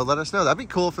viewers know, let us know. That'd be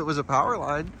cool if it was a power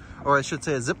line, or I should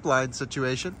say a zip line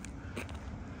situation.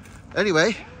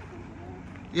 Anyway,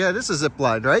 yeah, it is a zip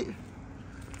line, right?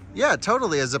 Yeah,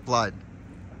 totally a zip line.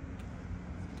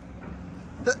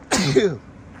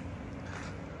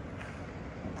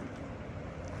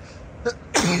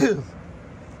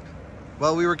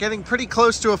 Well, we were getting pretty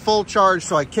close to a full charge,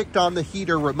 so I kicked on the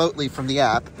heater remotely from the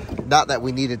app. Not that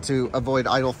we needed to avoid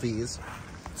idle fees.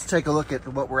 Let's take a look at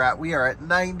what we're at. We are at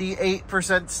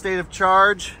 98% state of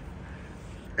charge.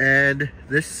 And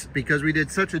this, because we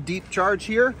did such a deep charge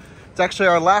here, it's actually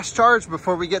our last charge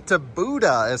before we get to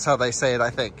Buddha, is how they say it,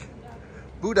 I think.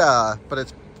 Buddha,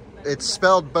 but it's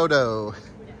spelled Bodo.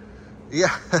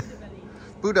 Yeah,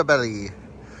 Buddha belly.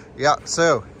 Yeah,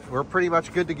 so we're pretty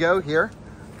much good to go here.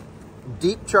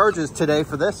 Deep charges today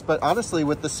for this, but honestly,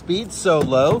 with the speed so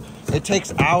low, it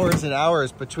takes hours and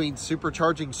hours between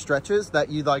supercharging stretches that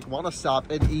you like want to stop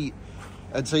and eat.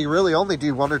 And so you really only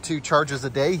do 1 or 2 charges a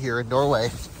day here in Norway.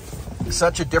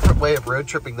 Such a different way of road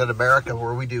tripping than America,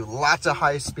 where we do lots of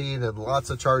high speed and lots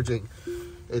of charging.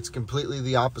 It's completely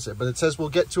the opposite. But it says we'll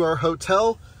get to our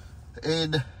hotel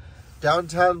in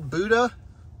downtown Buddha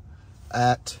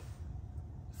at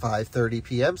 5:30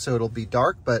 p.m. So it'll be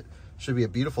dark, but should be a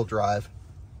beautiful drive.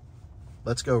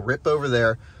 Let's go rip over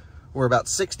there. We're about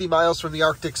 60 miles from the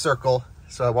Arctic Circle,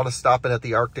 so I want to stop in at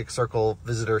the Arctic Circle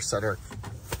Visitor Center.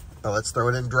 Now let's throw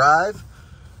it in drive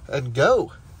and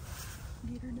go.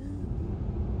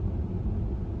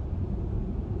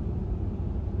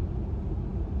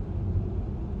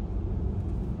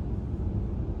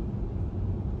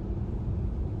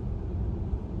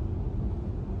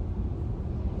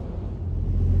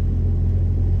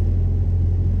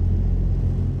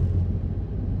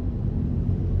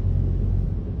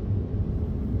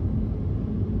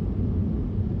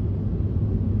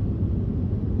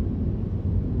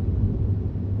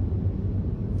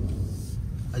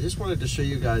 I just wanted to show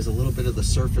you guys a little bit of the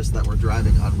surface that we're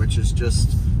driving on, which is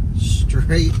just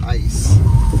straight ice.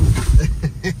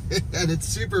 And it's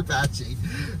super patchy.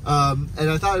 And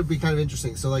I thought it would be kind of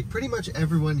interesting. So like pretty much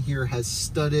everyone here has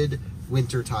studded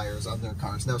winter tires on their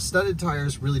cars. Now studded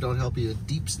tires really don't help you in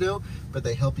deep snow, but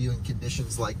they help you in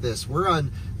conditions like this. We're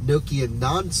on Nokian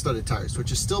non-studded tires,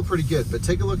 which is still pretty good, but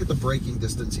take a look at the braking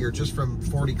distance here, just from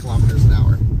 40 kilometers an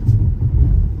hour.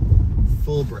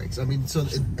 Full brakes. I mean, so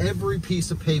every piece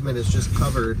of pavement is just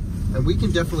covered, and we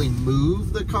can definitely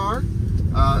move the car.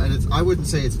 And I wouldn't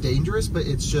say it's dangerous, but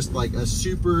it's just like a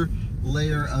super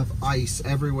layer of ice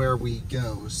everywhere we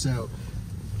go. So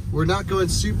we're not going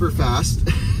super fast.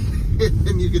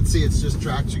 And you can see it's just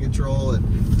traction control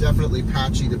and definitely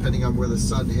patchy depending on where the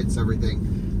sun hits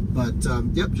everything. But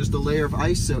yep, just a layer of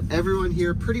ice. So everyone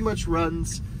here pretty much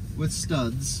runs with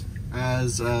studs,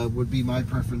 as would be my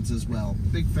preference as well.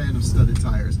 Big fan of studded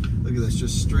tires. Look at this,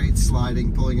 just straight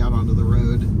sliding, pulling out onto the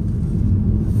road.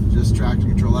 Just traction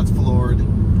control, that's floored.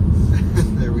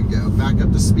 There we go, back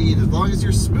up to speed. As long as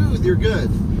you're smooth, you're good.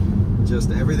 Just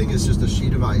everything is just a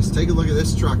sheet of ice. Take a look at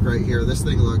this truck right here. This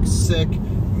thing looks sick.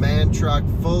 man truck,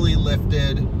 fully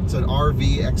lifted. It's an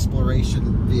RV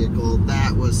exploration vehicle.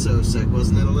 That was so sick,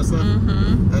 wasn't it, Alyssa?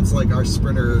 Mm-hmm. That's like our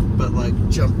Sprinter, but like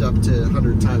jumped up to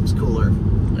 100 times cooler.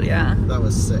 Yeah. That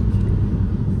was sick.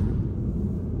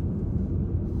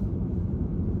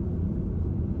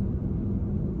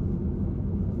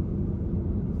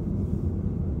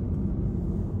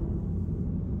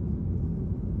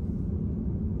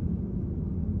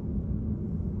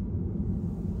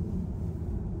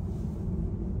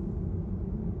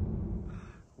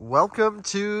 Welcome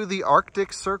to the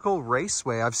Arctic Circle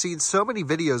Raceway. I've seen so many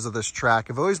videos of this track.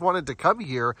 I've always wanted to come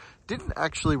here. Didn't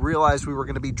actually realize we were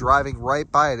going to be driving right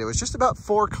by it. It was just about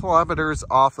 4 kilometers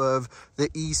off of the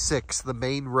E6, the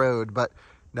main road. But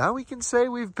now we can say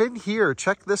we've been here.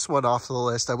 Check this one off the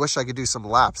list. I wish I could do some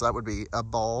laps. That would be a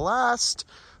blast.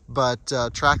 But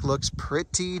track looks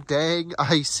pretty dang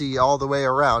icy all the way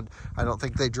around. I don't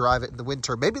think they drive it in the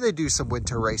winter. Maybe they do some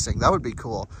winter racing. That would be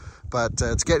cool. But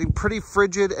it's getting pretty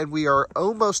frigid, and we are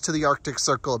almost to the Arctic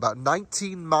Circle, about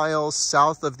 19 miles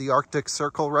south of the Arctic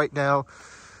Circle right now.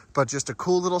 But just a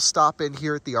cool little stop in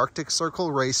here at the Arctic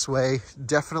Circle Raceway.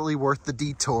 Definitely worth the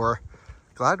detour.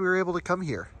 Glad we were able to come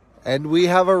here. And we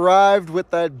have arrived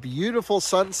with that beautiful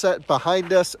sunset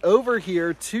behind us over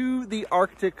here to the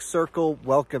Arctic Circle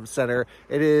Welcome Center.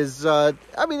 It is, I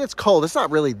mean, it's cold. It's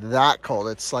not really that cold.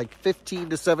 It's like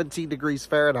 15 to 17 degrees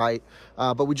Fahrenheit.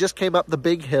 But we just came up the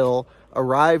big hill,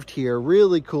 arrived here.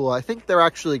 Really cool. I think they're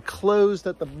actually closed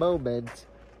at the moment.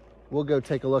 We'll go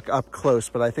take a look up close,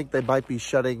 but I think they might be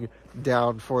shutting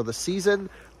down for the season.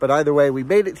 But either way, we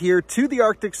made it here to the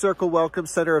Arctic Circle Welcome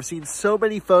Center. I've seen so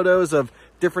many photos of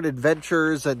different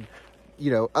adventures and,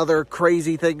 you know, other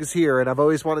crazy things here, and I've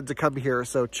always wanted to come here.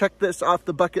 So check this off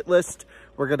the bucket list.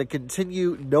 We're going to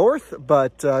continue north,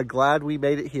 but glad we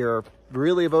made it here.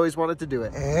 Really have always wanted to do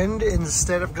it. And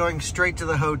instead of going straight to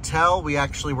the hotel, we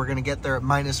actually were going to get there at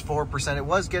 -4%. It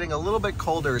was getting a little bit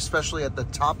colder, especially at the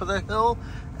top of the hill.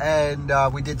 And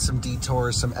we did some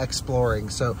detours, some exploring.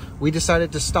 So we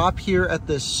decided to stop here at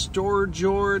the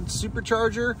Storjord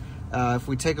supercharger. If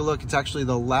we take a look, it's actually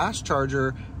the last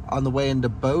charger on the way into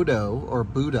Bodo, or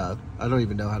Buda. I don't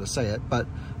even know how to say it, but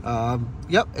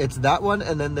yep, it's that one.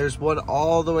 And then there's one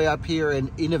all the way up here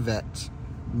in Innevet,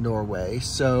 Norway.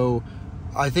 So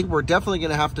I think we're definitely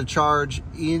going to have to charge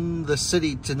in the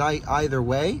city tonight either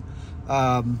way.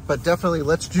 But definitely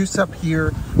let's juice up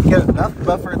here, get enough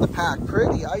buffer in the pack.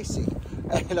 Pretty icy.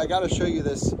 And I got to show you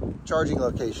this charging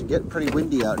location. Getting pretty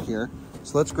windy out here.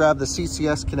 So let's grab the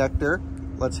CCS connector.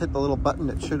 Let's hit the little button.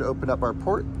 It should open up our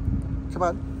port. Come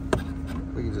on.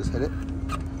 We can just hit it.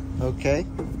 Okay.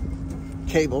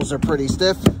 Cables are pretty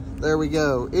stiff. There we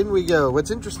go. In we go.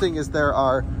 What's interesting is there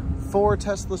are 4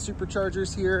 Tesla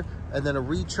superchargers here, and then a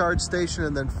recharge station,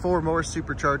 and then 4 more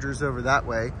superchargers over that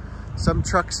way. Some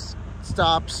truck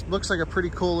stops. Looks like a pretty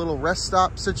cool little rest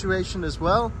stop situation as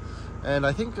well. And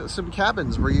I think some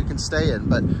cabins where you can stay in,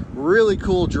 but really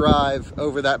cool drive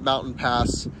over that mountain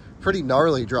pass. Pretty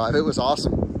gnarly drive. It was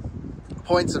awesome.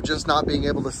 Points of just not being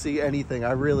able to see anything.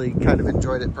 I really kind of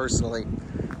enjoyed it personally.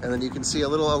 And then you can see a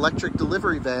little electric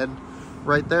delivery van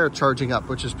right there charging up,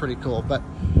 which is pretty cool. But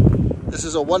this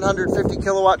is a 150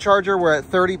 kilowatt charger. We're at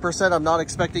 30%. I'm not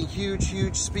expecting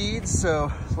huge speeds.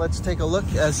 So let's take a look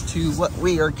as to what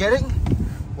we are getting.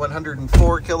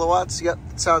 104 kilowatts. Yep,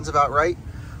 sounds about right.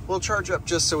 We'll charge up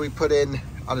just so we put in,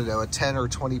 I don't know, a 10 or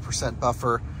 20%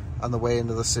 buffer on the way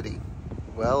into the city.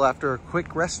 Well, after a quick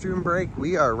restroom break,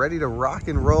 we are ready to rock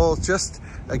and roll. Just,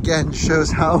 again, shows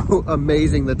how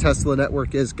amazing the Tesla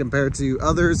network is compared to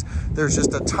others. There's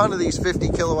just a ton of these 50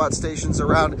 kilowatt stations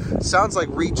around. Sounds like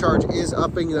Recharge is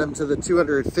upping them to the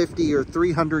 250 or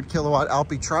 300 kilowatt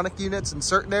Alpitronic units in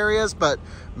certain areas, but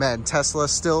man, Tesla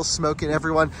still smoking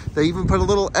everyone. They even put a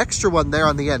little extra one there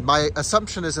on the end. My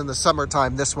assumption is in the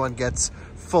summertime, this one gets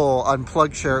full. On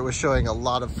PlugShare, it was showing a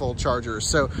lot of full chargers.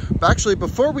 So actually,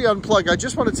 before we unplug, I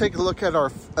just want to take a look at our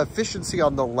efficiency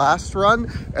on the last run,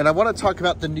 and I want to talk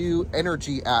about the new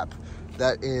energy app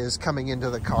that is coming into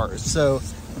the cars. So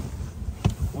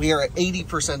we are at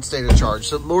 80% state of charge,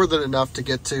 so more than enough to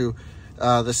get to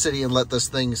the city and let this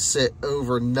thing sit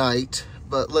overnight.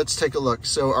 But let's take a look.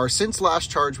 So our since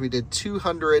last charge, we did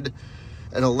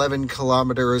 211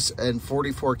 kilometers and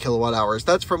 44 kilowatt hours.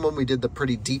 That's from when we did the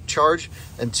pretty deep charge,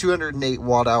 and 208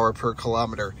 watt hour per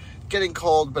kilometer. Getting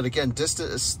cold, but again,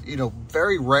 distance, you know,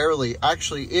 very rarely,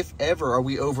 actually, if ever, are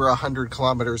we over 100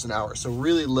 kilometers an hour. So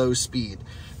really low speed.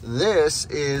 This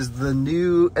is the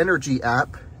new energy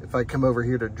app. If I come over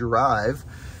here to drive,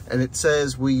 and it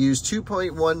says we use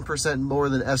 2.1% more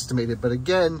than estimated. But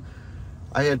again,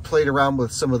 I had played around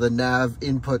with some of the nav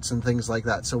inputs and things like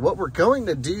that. So what we're going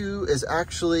to do is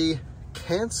actually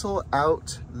cancel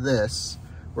out this.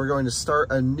 We're going to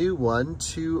start a new one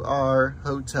to our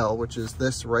hotel, which is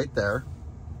this right there.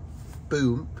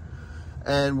 Boom.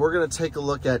 And we're going to take a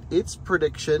look at its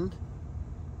prediction.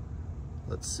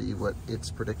 Let's see what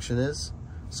its prediction is.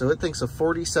 So it thinks a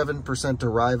 47%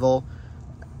 arrival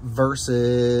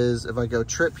versus, if I go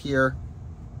trip here,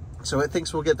 so it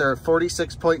thinks we'll get there at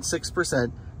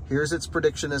 46.6%. Here's its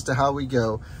prediction as to how we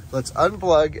go. Let's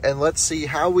unplug and let's see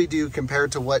how we do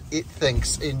compared to what it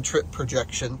thinks in trip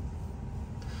projection.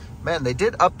 Man, they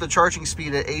did up the charging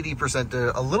speed at 80%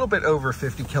 to a little bit over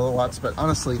 50 kilowatts, but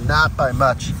honestly, not by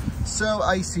much. So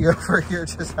icy over here,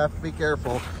 just have to be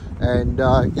careful. And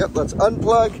yep, let's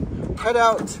unplug, head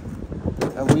out,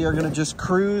 and we are gonna just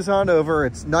cruise on over.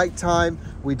 It's nighttime.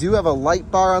 We do have a light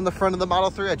bar on the front of the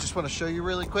Model 3. I just wanna show you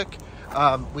really quick.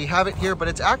 We have it here, but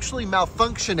it's actually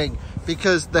malfunctioning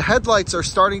because the headlights are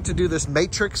starting to do this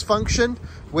matrix function,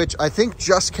 which I think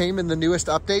just came in the newest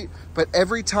update. But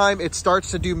every time it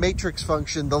starts to do matrix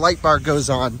function, the light bar goes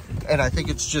on, and I think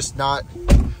it's just not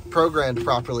programmed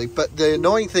properly. But the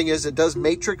annoying thing is it does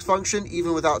matrix function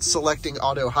even without selecting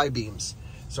auto high beams.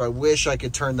 So I wish I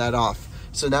could turn that off.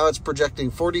 So now it's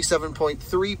projecting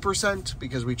 47.3%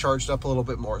 because we charged up a little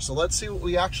bit more. So let's see what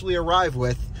we actually arrive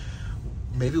with.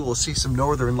 Maybe we'll see some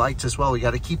northern lights as well. We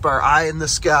got to keep our eye in the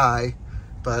sky,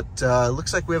 but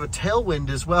looks like we have a tailwind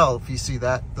as well. If you see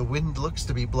that, the wind looks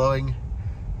to be blowing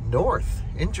north.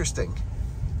 Interesting.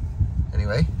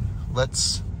 Anyway,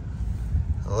 let's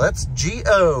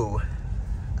go.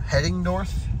 Heading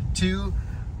north to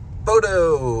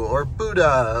Bodo or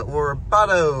Buda or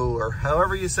Bado or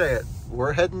however you say it.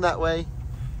 We're heading that way,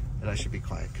 and I should be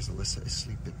quiet because Alyssa is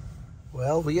sleeping.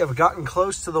 Well, we have gotten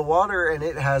close to the water and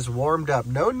it has warmed up.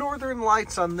 No northern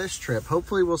lights on this trip.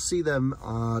 Hopefully we'll see them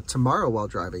tomorrow while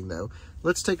driving though.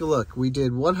 Let's take a look. We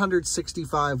did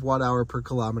 165 watt-hour per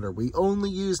kilometer. We only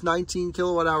used 19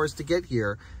 kilowatt hours to get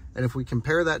here. And if we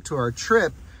compare that to our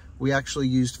trip, we actually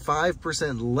used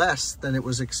 5% less than it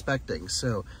was expecting.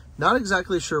 So not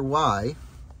exactly sure why.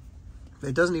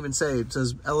 It doesn't even say. It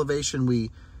says elevation,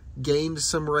 we gained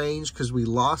some range because we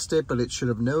lost it, but it should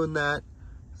have known that.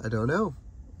 I don't know.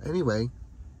 Anyway,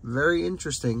 very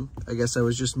interesting. I guess I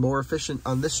was just more efficient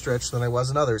on this stretch than I was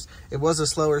in others. It was a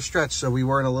slower stretch, so we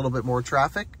were in a little bit more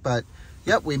traffic, but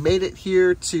yep, we made it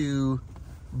here to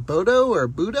Bodo or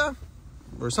Buda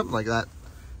or something like that.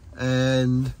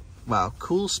 And wow,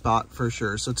 cool spot for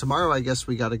sure. So tomorrow, I guess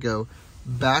we got to go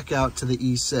back out to the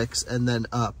E6 and then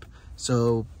up.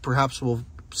 So perhaps we'll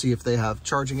see if they have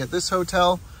charging at this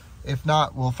hotel. If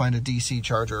not, we'll find a DC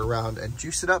charger around and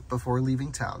juice it up before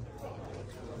leaving town.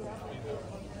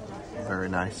 Very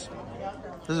nice.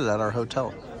 This is at our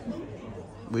hotel.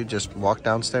 We just walked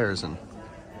downstairs and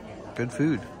good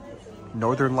food.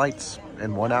 Northern lights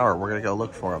in 1 hour. We're gonna go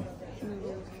look for them.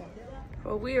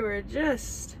 Well, we were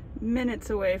just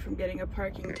minutes away from getting a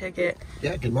parking ticket.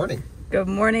 Yeah, good morning. Good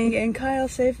morning, and Kyle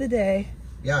saved the day.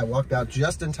 Yeah, I walked out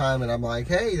just in time and I'm like,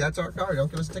 hey, that's our car, don't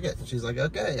give us a ticket. And she's like,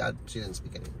 okay. She didn't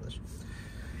speak any English.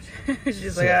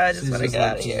 She's like, I just want to get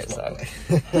out of here. So.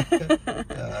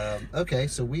 Okay,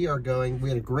 so we had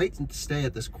a great stay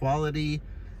at this quality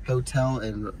hotel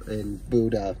in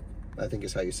Buda, I think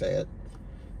is how you say it.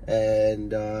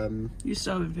 And you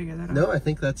still haven't figured that out? No, I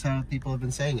think that's how people have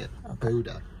been saying it. Okay.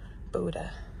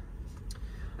 Buda.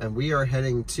 And we are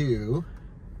heading to,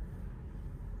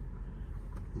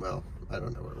 well, I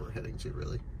don't know where we're heading to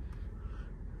really.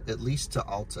 At least to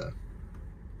Alta.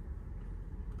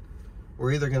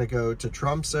 We're either going to go to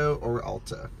Tromsø or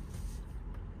Alta.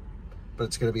 But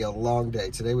it's going to be a long day.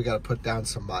 Today we got to put down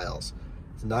some miles.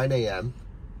 It's 9 a.m.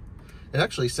 It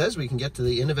actually says we can get to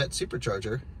the Innovet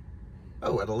supercharger.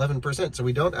 Oh, at 11%. So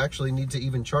we don't actually need to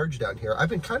even charge down here. I've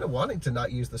been kind of wanting to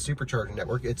not use the supercharger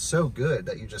network. It's so good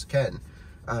that you just can.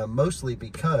 Mostly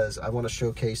because I want to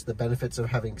showcase the benefits of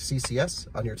having CCS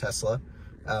on your Tesla,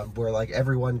 where like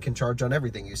everyone can charge on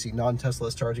everything. You see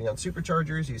non-Teslas charging on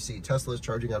superchargers, you see Teslas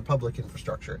charging on public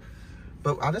infrastructure.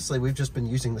 But honestly, we've just been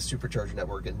using the supercharger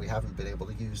network and we haven't been able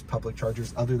to use public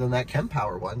chargers other than that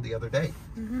Kempower one the other day.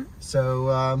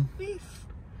 So, Leaf.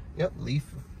 Yep,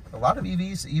 Leaf. A lot of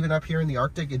EVs, even up here in the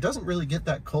Arctic. It doesn't really get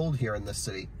that cold here in this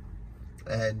city.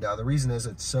 And the reason is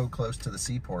it's so close to the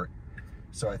seaport.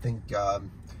 So I think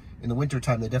in the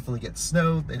wintertime, they definitely get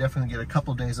snow. They definitely get a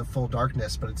couple days of full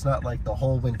darkness, but it's not like the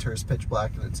whole winter is pitch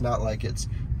black, and it's not like it's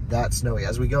that snowy.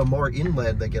 As we go more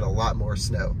inland, they get a lot more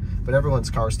snow. But everyone's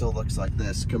car still looks like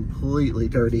this, completely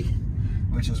dirty,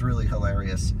 which is really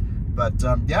hilarious. But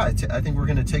yeah, I think we're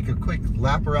going to take a quick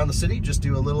lap around the city, just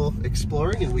do a little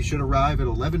exploring, and we should arrive at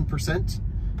 11%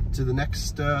 to the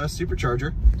next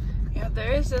supercharger. Yeah,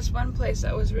 there is this one place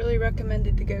that was really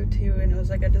recommended to go to, and it was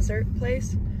like a dessert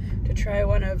place to try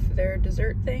one of their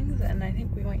dessert things, and I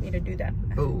think we might need to do that.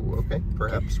 Oh, okay.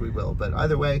 Perhaps we will. But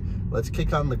either way, let's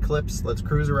kick on the clips, let's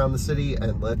cruise around the city,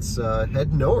 and let's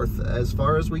head north as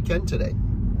far as we can today.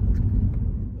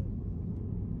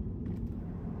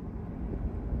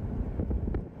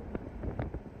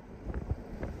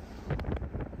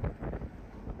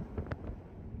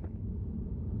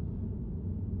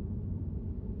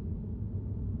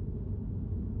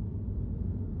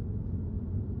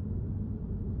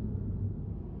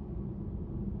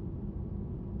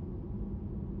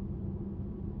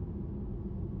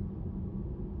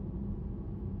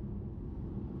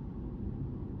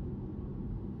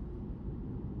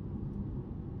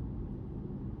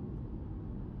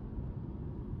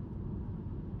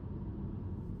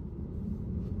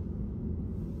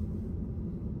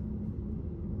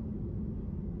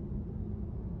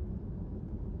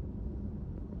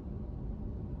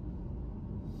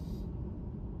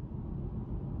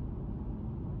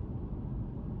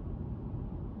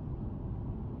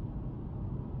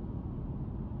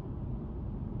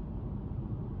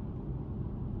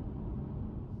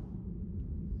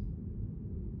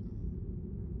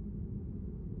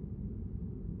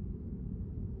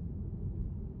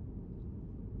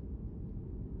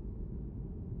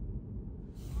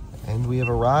 And we have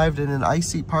arrived in an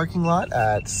icy parking lot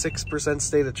at 6%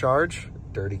 state of charge.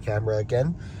 Dirty camera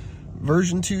again.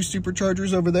 Version 2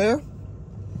 superchargers over there.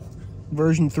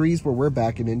 Version 3 is where we're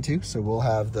backing into, so we'll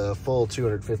have the full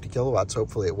 250 kilowatts.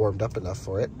 Hopefully it warmed up enough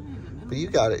for it. But you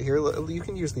got it here. You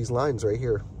can use these lines right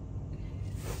here.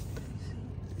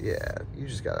 Yeah, you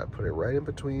just gotta put it right in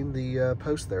between the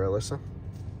posts there, Alyssa.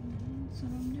 That's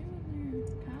what I'm doing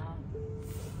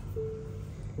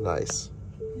there. Nice.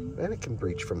 And it can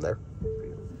reach from there.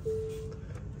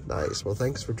 Nice. Well,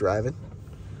 thanks for driving.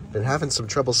 Been having some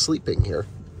trouble sleeping here.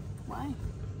 Why?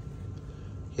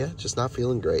 Yeah, just not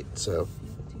feeling great. So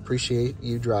appreciate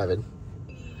you driving.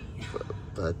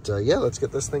 But yeah, let's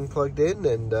get this thing plugged in,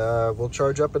 and we'll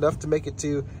charge up enough to make it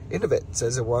to Innovit. It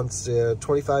says it wants a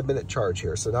 25-minute charge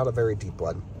here, so not a very deep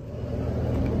one.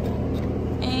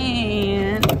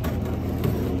 And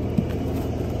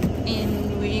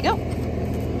in we go.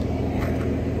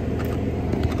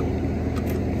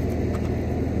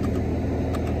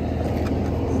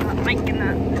 Liking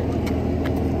that.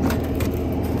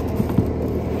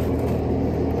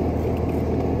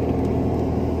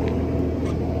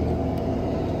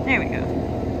 There we go.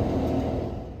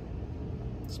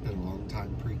 It's been a long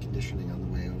time preconditioning on the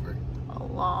way over. A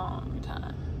long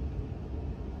time.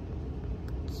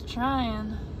 It's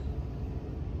trying.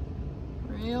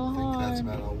 Real I think hard. that's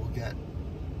about all we'll get.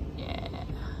 Yeah.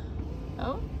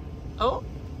 Oh. Oh.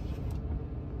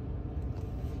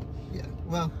 Yeah.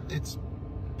 Well, it's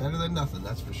better than nothing,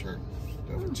 that's for sure.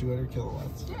 Over 200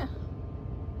 kilowatts. Yeah.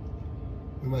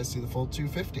 We might see the full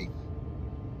 250.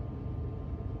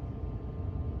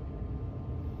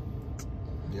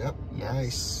 Yep, Yes.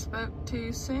 nice. Spoke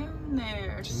too soon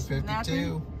there. 252.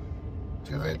 Snapping.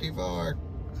 254.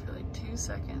 For like 2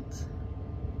 seconds.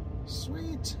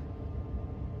 Sweet.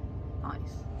 Nice.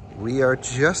 We are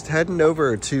just heading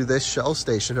over to this Shell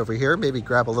station over here. Maybe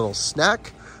grab a little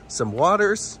snack, some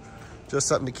waters, just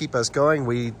something to keep us going.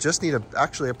 We just need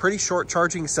actually a pretty short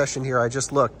charging session here. I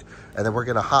just looked, and then we're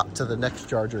gonna hop to the next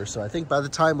charger. So I think by the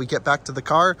time we get back to the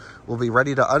car, we'll be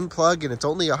ready to unplug, and it's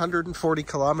only 140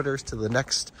 kilometers to the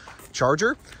next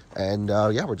charger. And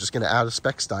yeah, we're just gonna out of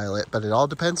spec style it, but it all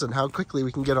depends on how quickly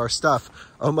we can get our stuff.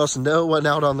 Almost no one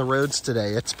out on the roads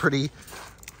today. It's pretty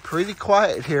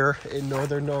quiet here in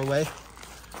northern Norway.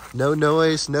 No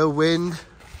noise, no wind,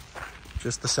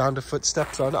 just the sound of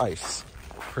footsteps on ice.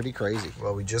 Pretty crazy.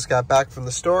 Well, we just got back from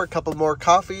the store, a couple more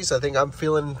coffees. I think I'm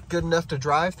feeling good enough to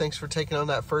drive. Thanks for taking on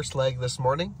that first leg this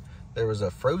morning. There was a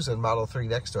frozen Model 3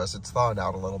 next to us. It's thawing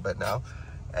out a little bit now.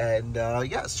 And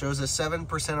yeah, it shows a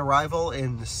 7% arrival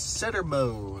in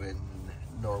Sedermo in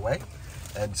Norway.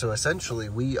 And so essentially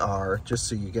we are, just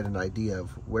so you get an idea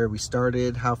of where we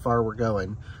started, how far we're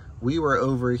going, we were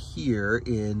over here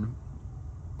in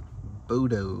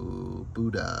Buda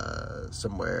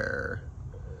somewhere.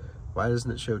 Why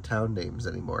doesn't it show town names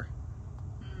anymore?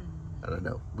 I don't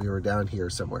know. We were down here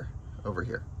somewhere, over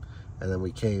here. And then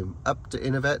we came up to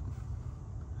Innovit,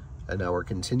 and now we're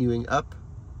continuing up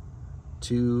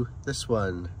to this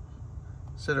one,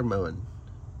 Sedermoen.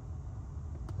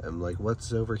 I'm like,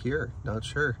 what's over here? Not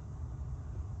sure.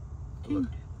 Tind.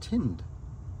 Tind.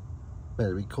 Man,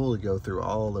 it'd be cool to go through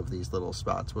all of these little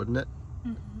spots, wouldn't it?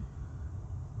 Mm-hmm.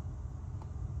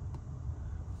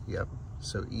 Yep.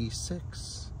 So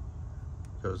E6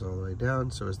 goes all the way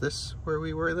down. So is this where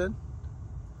we were then?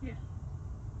 Yeah.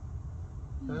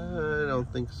 I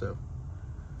don't think so.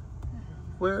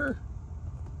 Where?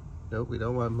 Nope, we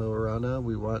don't want Mo Rana.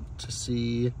 We want to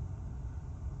see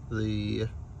the,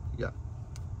 yeah,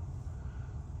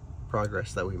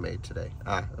 progress that we made today.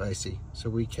 Ah, I see. So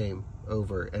we came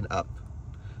over and up.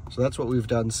 So that's what we've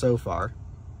done so far.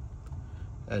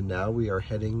 And now we are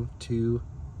heading to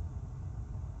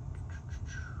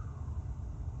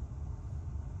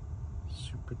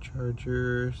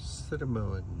Supercharger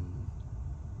Cinnamon.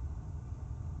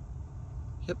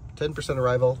 Yep, 10%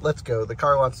 arrival. Let's go. The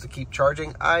car wants to keep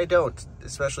charging. I don't,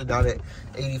 especially not at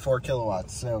 84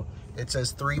 kilowatts. So it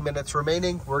says 3 minutes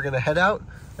remaining. We're going to head out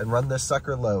and run this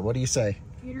sucker low. What do you say?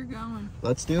 Get her going.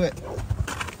 Let's do it.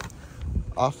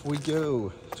 Off we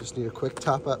go. Just need a quick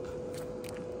top up.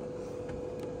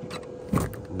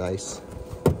 Nice.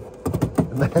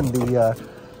 And then the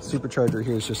supercharger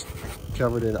here is just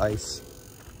covered in ice.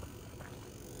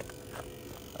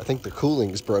 I think the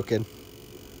cooling's broken.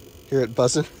 Hear it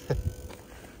buzzing?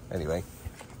 Anyway.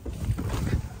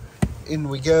 In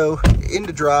we go.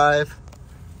 Into drive.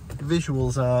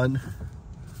 Visuals on.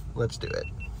 Let's do it.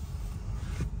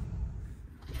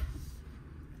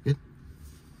 Good.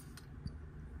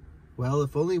 Well,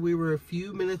 if only we were a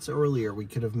few minutes earlier, we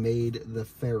could have made the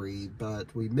ferry,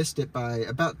 but we missed it by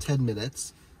about 10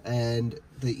 minutes. And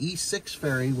the E6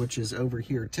 ferry, which is over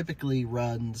here, typically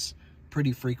runs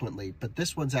pretty frequently, but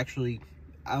this one's actually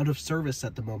out of service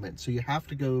at the moment. So you have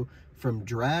to go from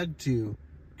Drag to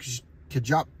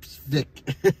Kjapsvik.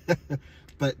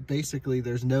 But basically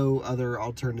there's no other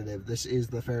alternative. This is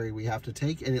the ferry we have to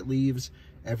take, and it leaves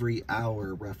every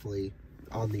hour roughly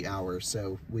on the hour.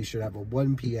 So we should have a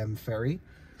 1 p.m. ferry.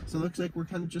 So it looks like we're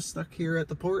kind of just stuck here at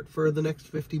the port for the next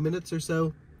 50 minutes or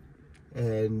so.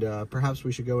 And perhaps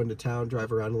we should go into town,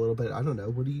 drive around a little bit. I don't know.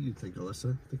 What do you think,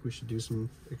 Alyssa? Think we should do some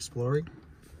exploring?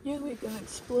 Yeah, we can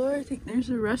explore. I think there's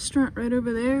a restaurant right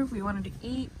over there. We wanted to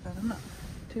eat, but I'm not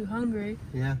too hungry.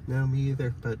 Yeah, no, me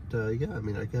either. But yeah, I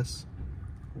mean, I guess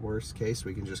worst case,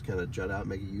 we can just kind of jut out,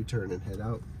 make a U-turn, and head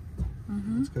out.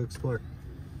 Let's go explore.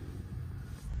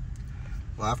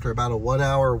 Well, after about a 1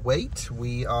 hour wait,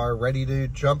 we are ready to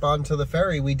jump onto the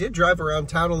ferry. We did drive around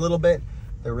town a little bit.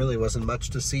 There really wasn't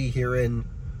much to see here in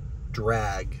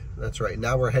Drag. That's right.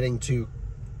 Now we're heading to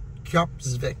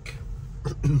Kjapsvik.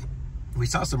 We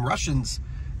saw some Russians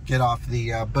get off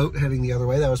the boat heading the other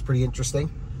way. That was pretty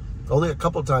interesting. Only a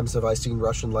couple times have I seen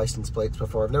Russian license plates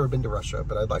before. I've never been to Russia,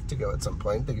 but I'd like to go at some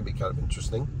point. I think it'd be kind of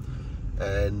interesting.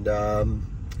 And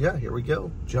yeah, here we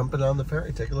go. Jumping on the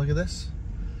ferry. Take a look at this.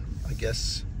 I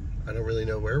guess I don't really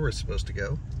know where we're supposed to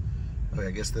go. Okay,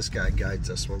 I guess this guy guides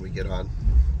us when we get on.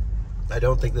 I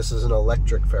don't think this is an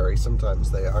electric ferry.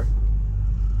 Sometimes they are.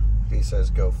 He says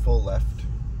go full left.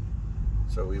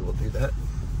 So we will do that.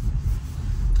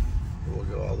 We'll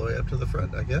go all the way up to the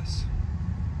front, I guess.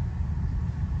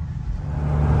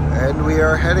 And we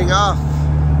are heading off.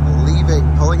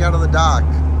 Leaving, pulling out of the dock.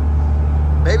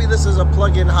 Maybe this is a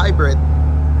plug-in hybrid.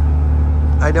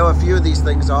 I know a few of these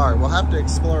things are. We'll have to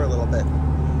explore a little bit.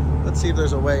 Let's see if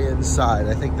there's a way inside.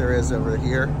 I think there is over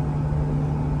here.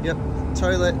 Yep,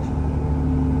 toilet.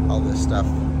 All this stuff.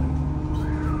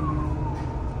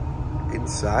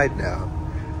 Inside now.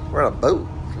 We're on a boat.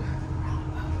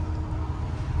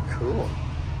 Cool.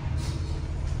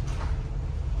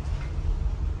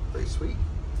 Pretty sweet.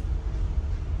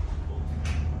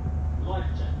 Life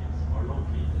jackets are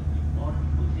located in large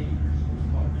containers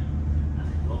compartment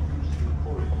and in lockers to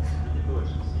corridors and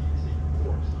emergency exit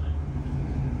port side.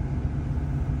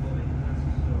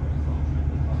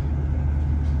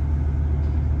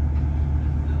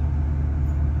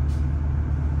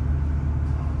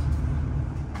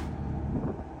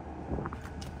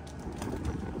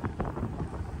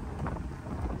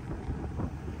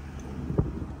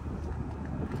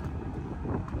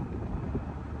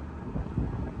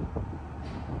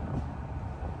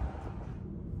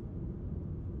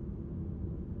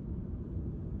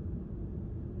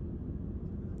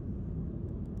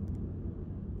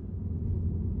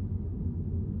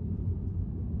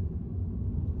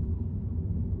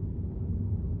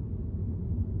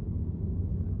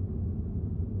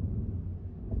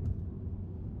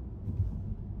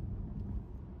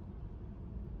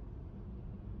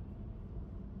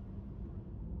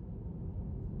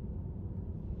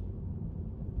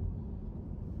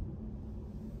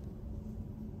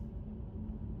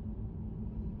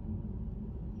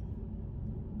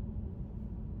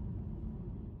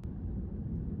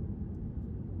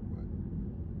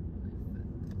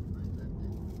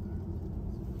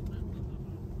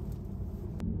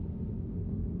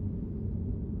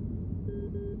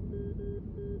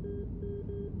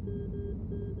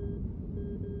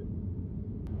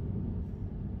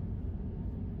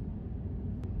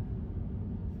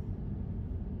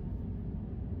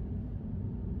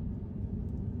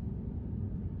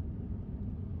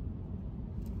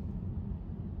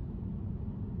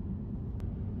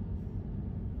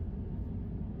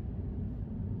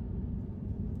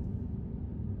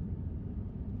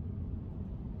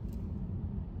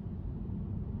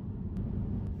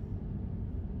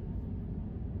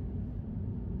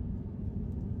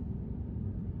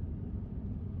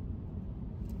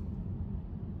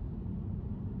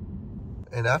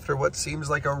 And after what seems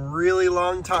like a really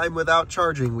long time without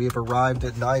charging, we have arrived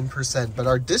at 9%, but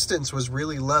our distance was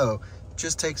really low. It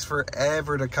just takes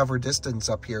forever to cover distance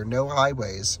up here, no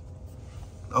highways.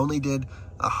 Only did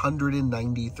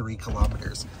 193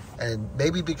 kilometers. And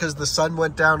maybe because the sun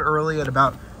went down early at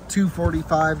about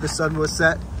 2:45, the sun was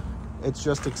set, it's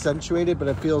just accentuated, but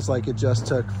it feels like it just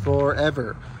took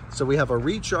forever. So we have a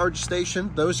recharge station.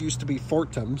 Those used to be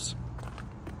Fortums.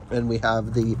 And we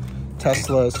have the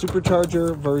Tesla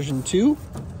Supercharger version 2,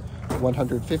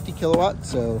 150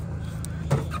 kilowatts. So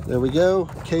there we go.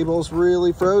 Cable's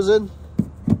really frozen.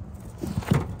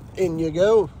 In you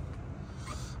go.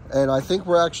 And I think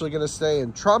we're actually going to stay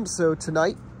in Tromsø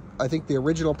tonight. I think the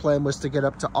original plan was to get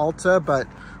up to Alta, but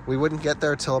we wouldn't get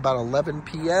there till about 11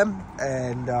 p.m.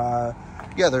 And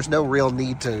yeah, there's no real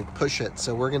need to push it.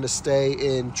 So we're going to stay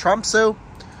in Tromsø.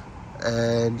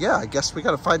 And yeah, I guess we got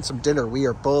to find some dinner. We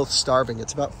are both starving.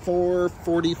 It's about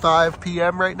 4:45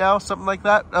 p.m. right now, something like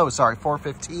that. Oh, sorry,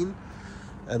 4:15.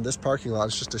 And this parking lot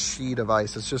is just a sheet of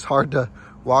ice. It's just hard to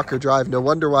walk or drive. No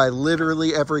wonder why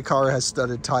literally every car has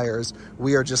studded tires.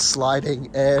 We are just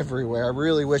sliding everywhere. I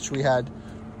really wish we had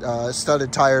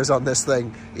studded tires on this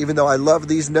thing. Even though I love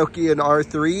these Nokian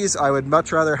R3s, I would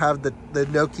much rather have the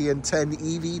Nokian 10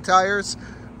 EV tires,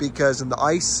 because in the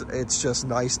ice, it's just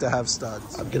nice to have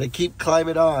studs. I'm gonna keep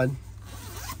climbing on.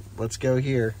 Let's go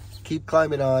here. Keep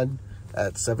climbing on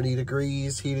at 70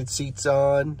 degrees, heated seats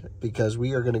on, because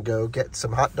we are gonna go get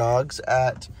some hot dogs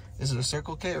at, is it a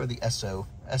Circle K or the Esso?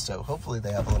 Esso, hopefully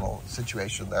they have a little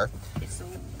situation there.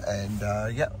 And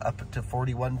yeah, up to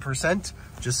 41%.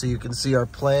 Just so you can see our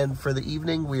plan for the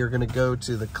evening, we are gonna go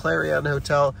to the Clarion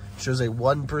Hotel. It shows a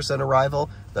 1%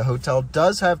 arrival. The hotel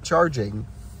does have charging.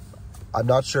 I'm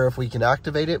not sure if we can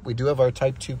activate it. We do have our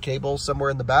Type 2 cable somewhere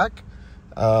in the back.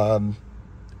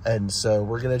 And so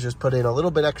we're going to just put in a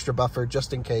little bit extra buffer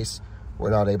just in case we're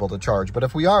not able to charge. But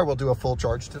if we are, we'll do a full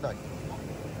charge tonight.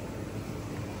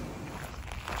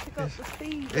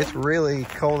 It's really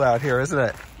cold out here, isn't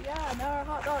it? Yeah, now our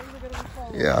hot dogs are going to be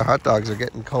cold. Yeah, our hot dogs are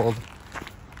getting cold.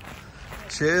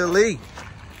 Chilly.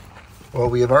 Well,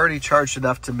 we have already charged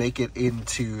enough to make it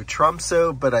into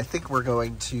Tromsø, but I think we're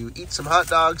going to eat some hot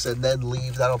dogs and then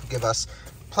leave. That'll give us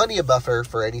plenty of buffer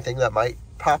for anything that might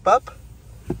pop up.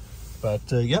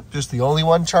 But yep, just the only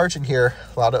one charging here.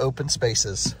 A lot of open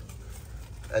spaces.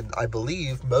 And I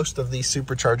believe most of these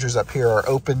superchargers up here are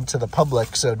open to the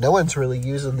public, so no one's really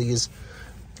using these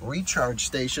recharge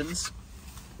stations,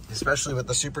 especially with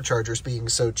the superchargers being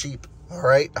so cheap. All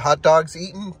right, hot dogs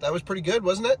eaten. That was pretty good,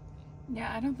 wasn't it?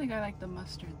 Yeah, I don't think I like the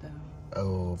mustard though.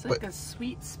 Oh, it's like a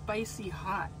sweet, spicy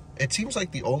hot. It seems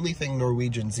like the only thing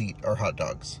Norwegians eat are hot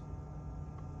dogs.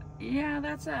 Yeah,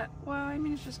 that's it. Well, I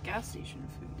mean, it's just gas station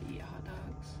food to eat hot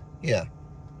dogs. Yeah.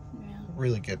 Yeah.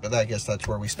 Really good, but I guess that's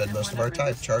where we spend most of our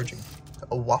time charging.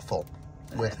 A waffle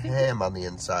with ham on the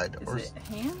inside. Is it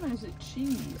ham or is it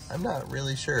cheese? I'm not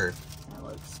really sure. That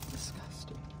looks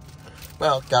disgusting.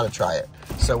 Well, gotta try it.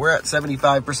 So we're at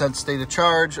 75% state of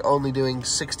charge, only doing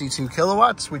 62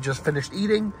 kilowatts. We just finished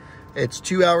eating. It's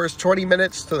 2 hours, 20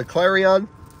 minutes to the Clarion,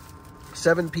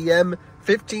 7 p.m.,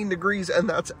 15 degrees, and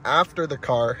that's after the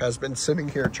car has been sitting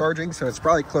here charging. So it's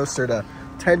probably closer to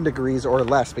 10 degrees or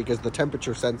less because the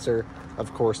temperature sensor,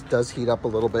 of course, does heat up a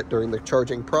little bit during the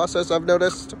charging process, I've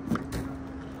noticed.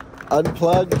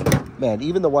 Unplugged. Man,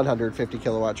 even the 150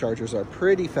 kilowatt chargers are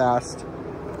pretty fast.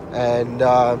 And,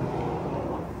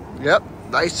 yep,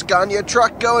 nice Scania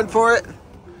truck going for it.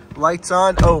 Lights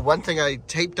on. Oh, one thing, I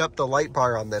taped up the light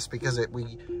bar on this because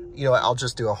I'll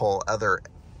just do a whole other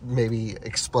maybe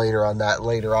explainer on that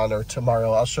later on or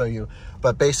tomorrow. I'll show you.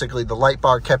 But basically the light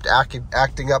bar kept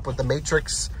acting up with the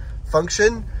matrix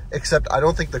function, except I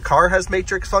don't think the car has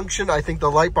matrix function. I think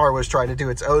the light bar was trying to do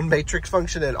its own matrix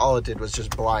function, and all it did was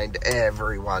just blind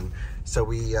everyone. So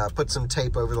we put some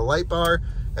tape over the light bar,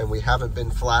 and we haven't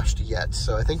been flashed yet.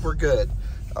 So I think we're good.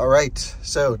 All right,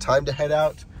 so time to head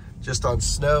out. Just on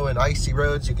snow and icy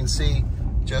roads, you can see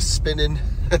just spinning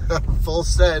full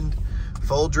send,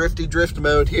 full drifty drift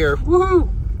mode here. Woohoo!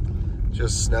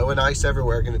 Just snow and ice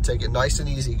everywhere. Going to take it nice and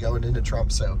easy going into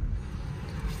Tromsø.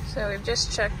 So we've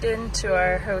just checked into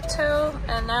our hotel,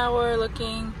 and now we're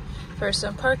looking for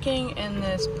some parking in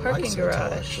this parking Nice garage.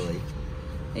 hotel, actually.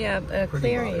 Yeah, a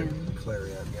Clarion.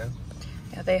 Clarion, yeah.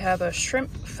 Yeah, they have a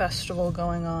shrimp festival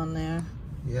going on there.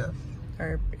 Yeah.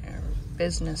 Or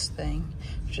business thing,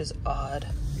 which is odd.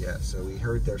 Yeah, so we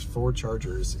heard there's 4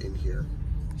 chargers in here.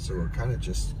 So we're kind of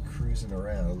just cruising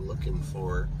around looking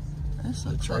for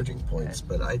the charging points,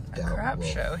 but I doubt we'll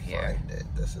find it.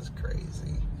 This is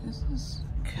crazy. This is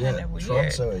kind of weird.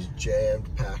 Tromsø is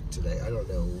jammed-packed today. I don't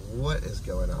know what is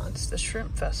going on. It's the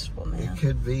shrimp festival, man. It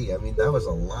could be. I mean, that was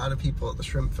a lot of people at the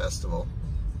shrimp festival.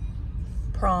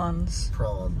 Prawns.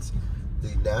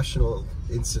 The National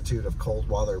Institute of Cold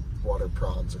Water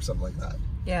Prawns or something like that.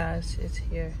 Yeah, it's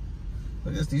here.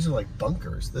 Look at this. These are like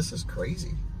bunkers. This is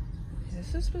crazy.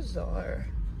 This is bizarre.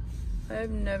 I've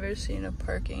never seen a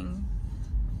parking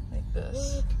like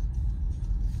this.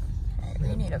 All right,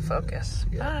 we need to focus.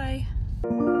 Yeah.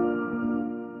 Bye.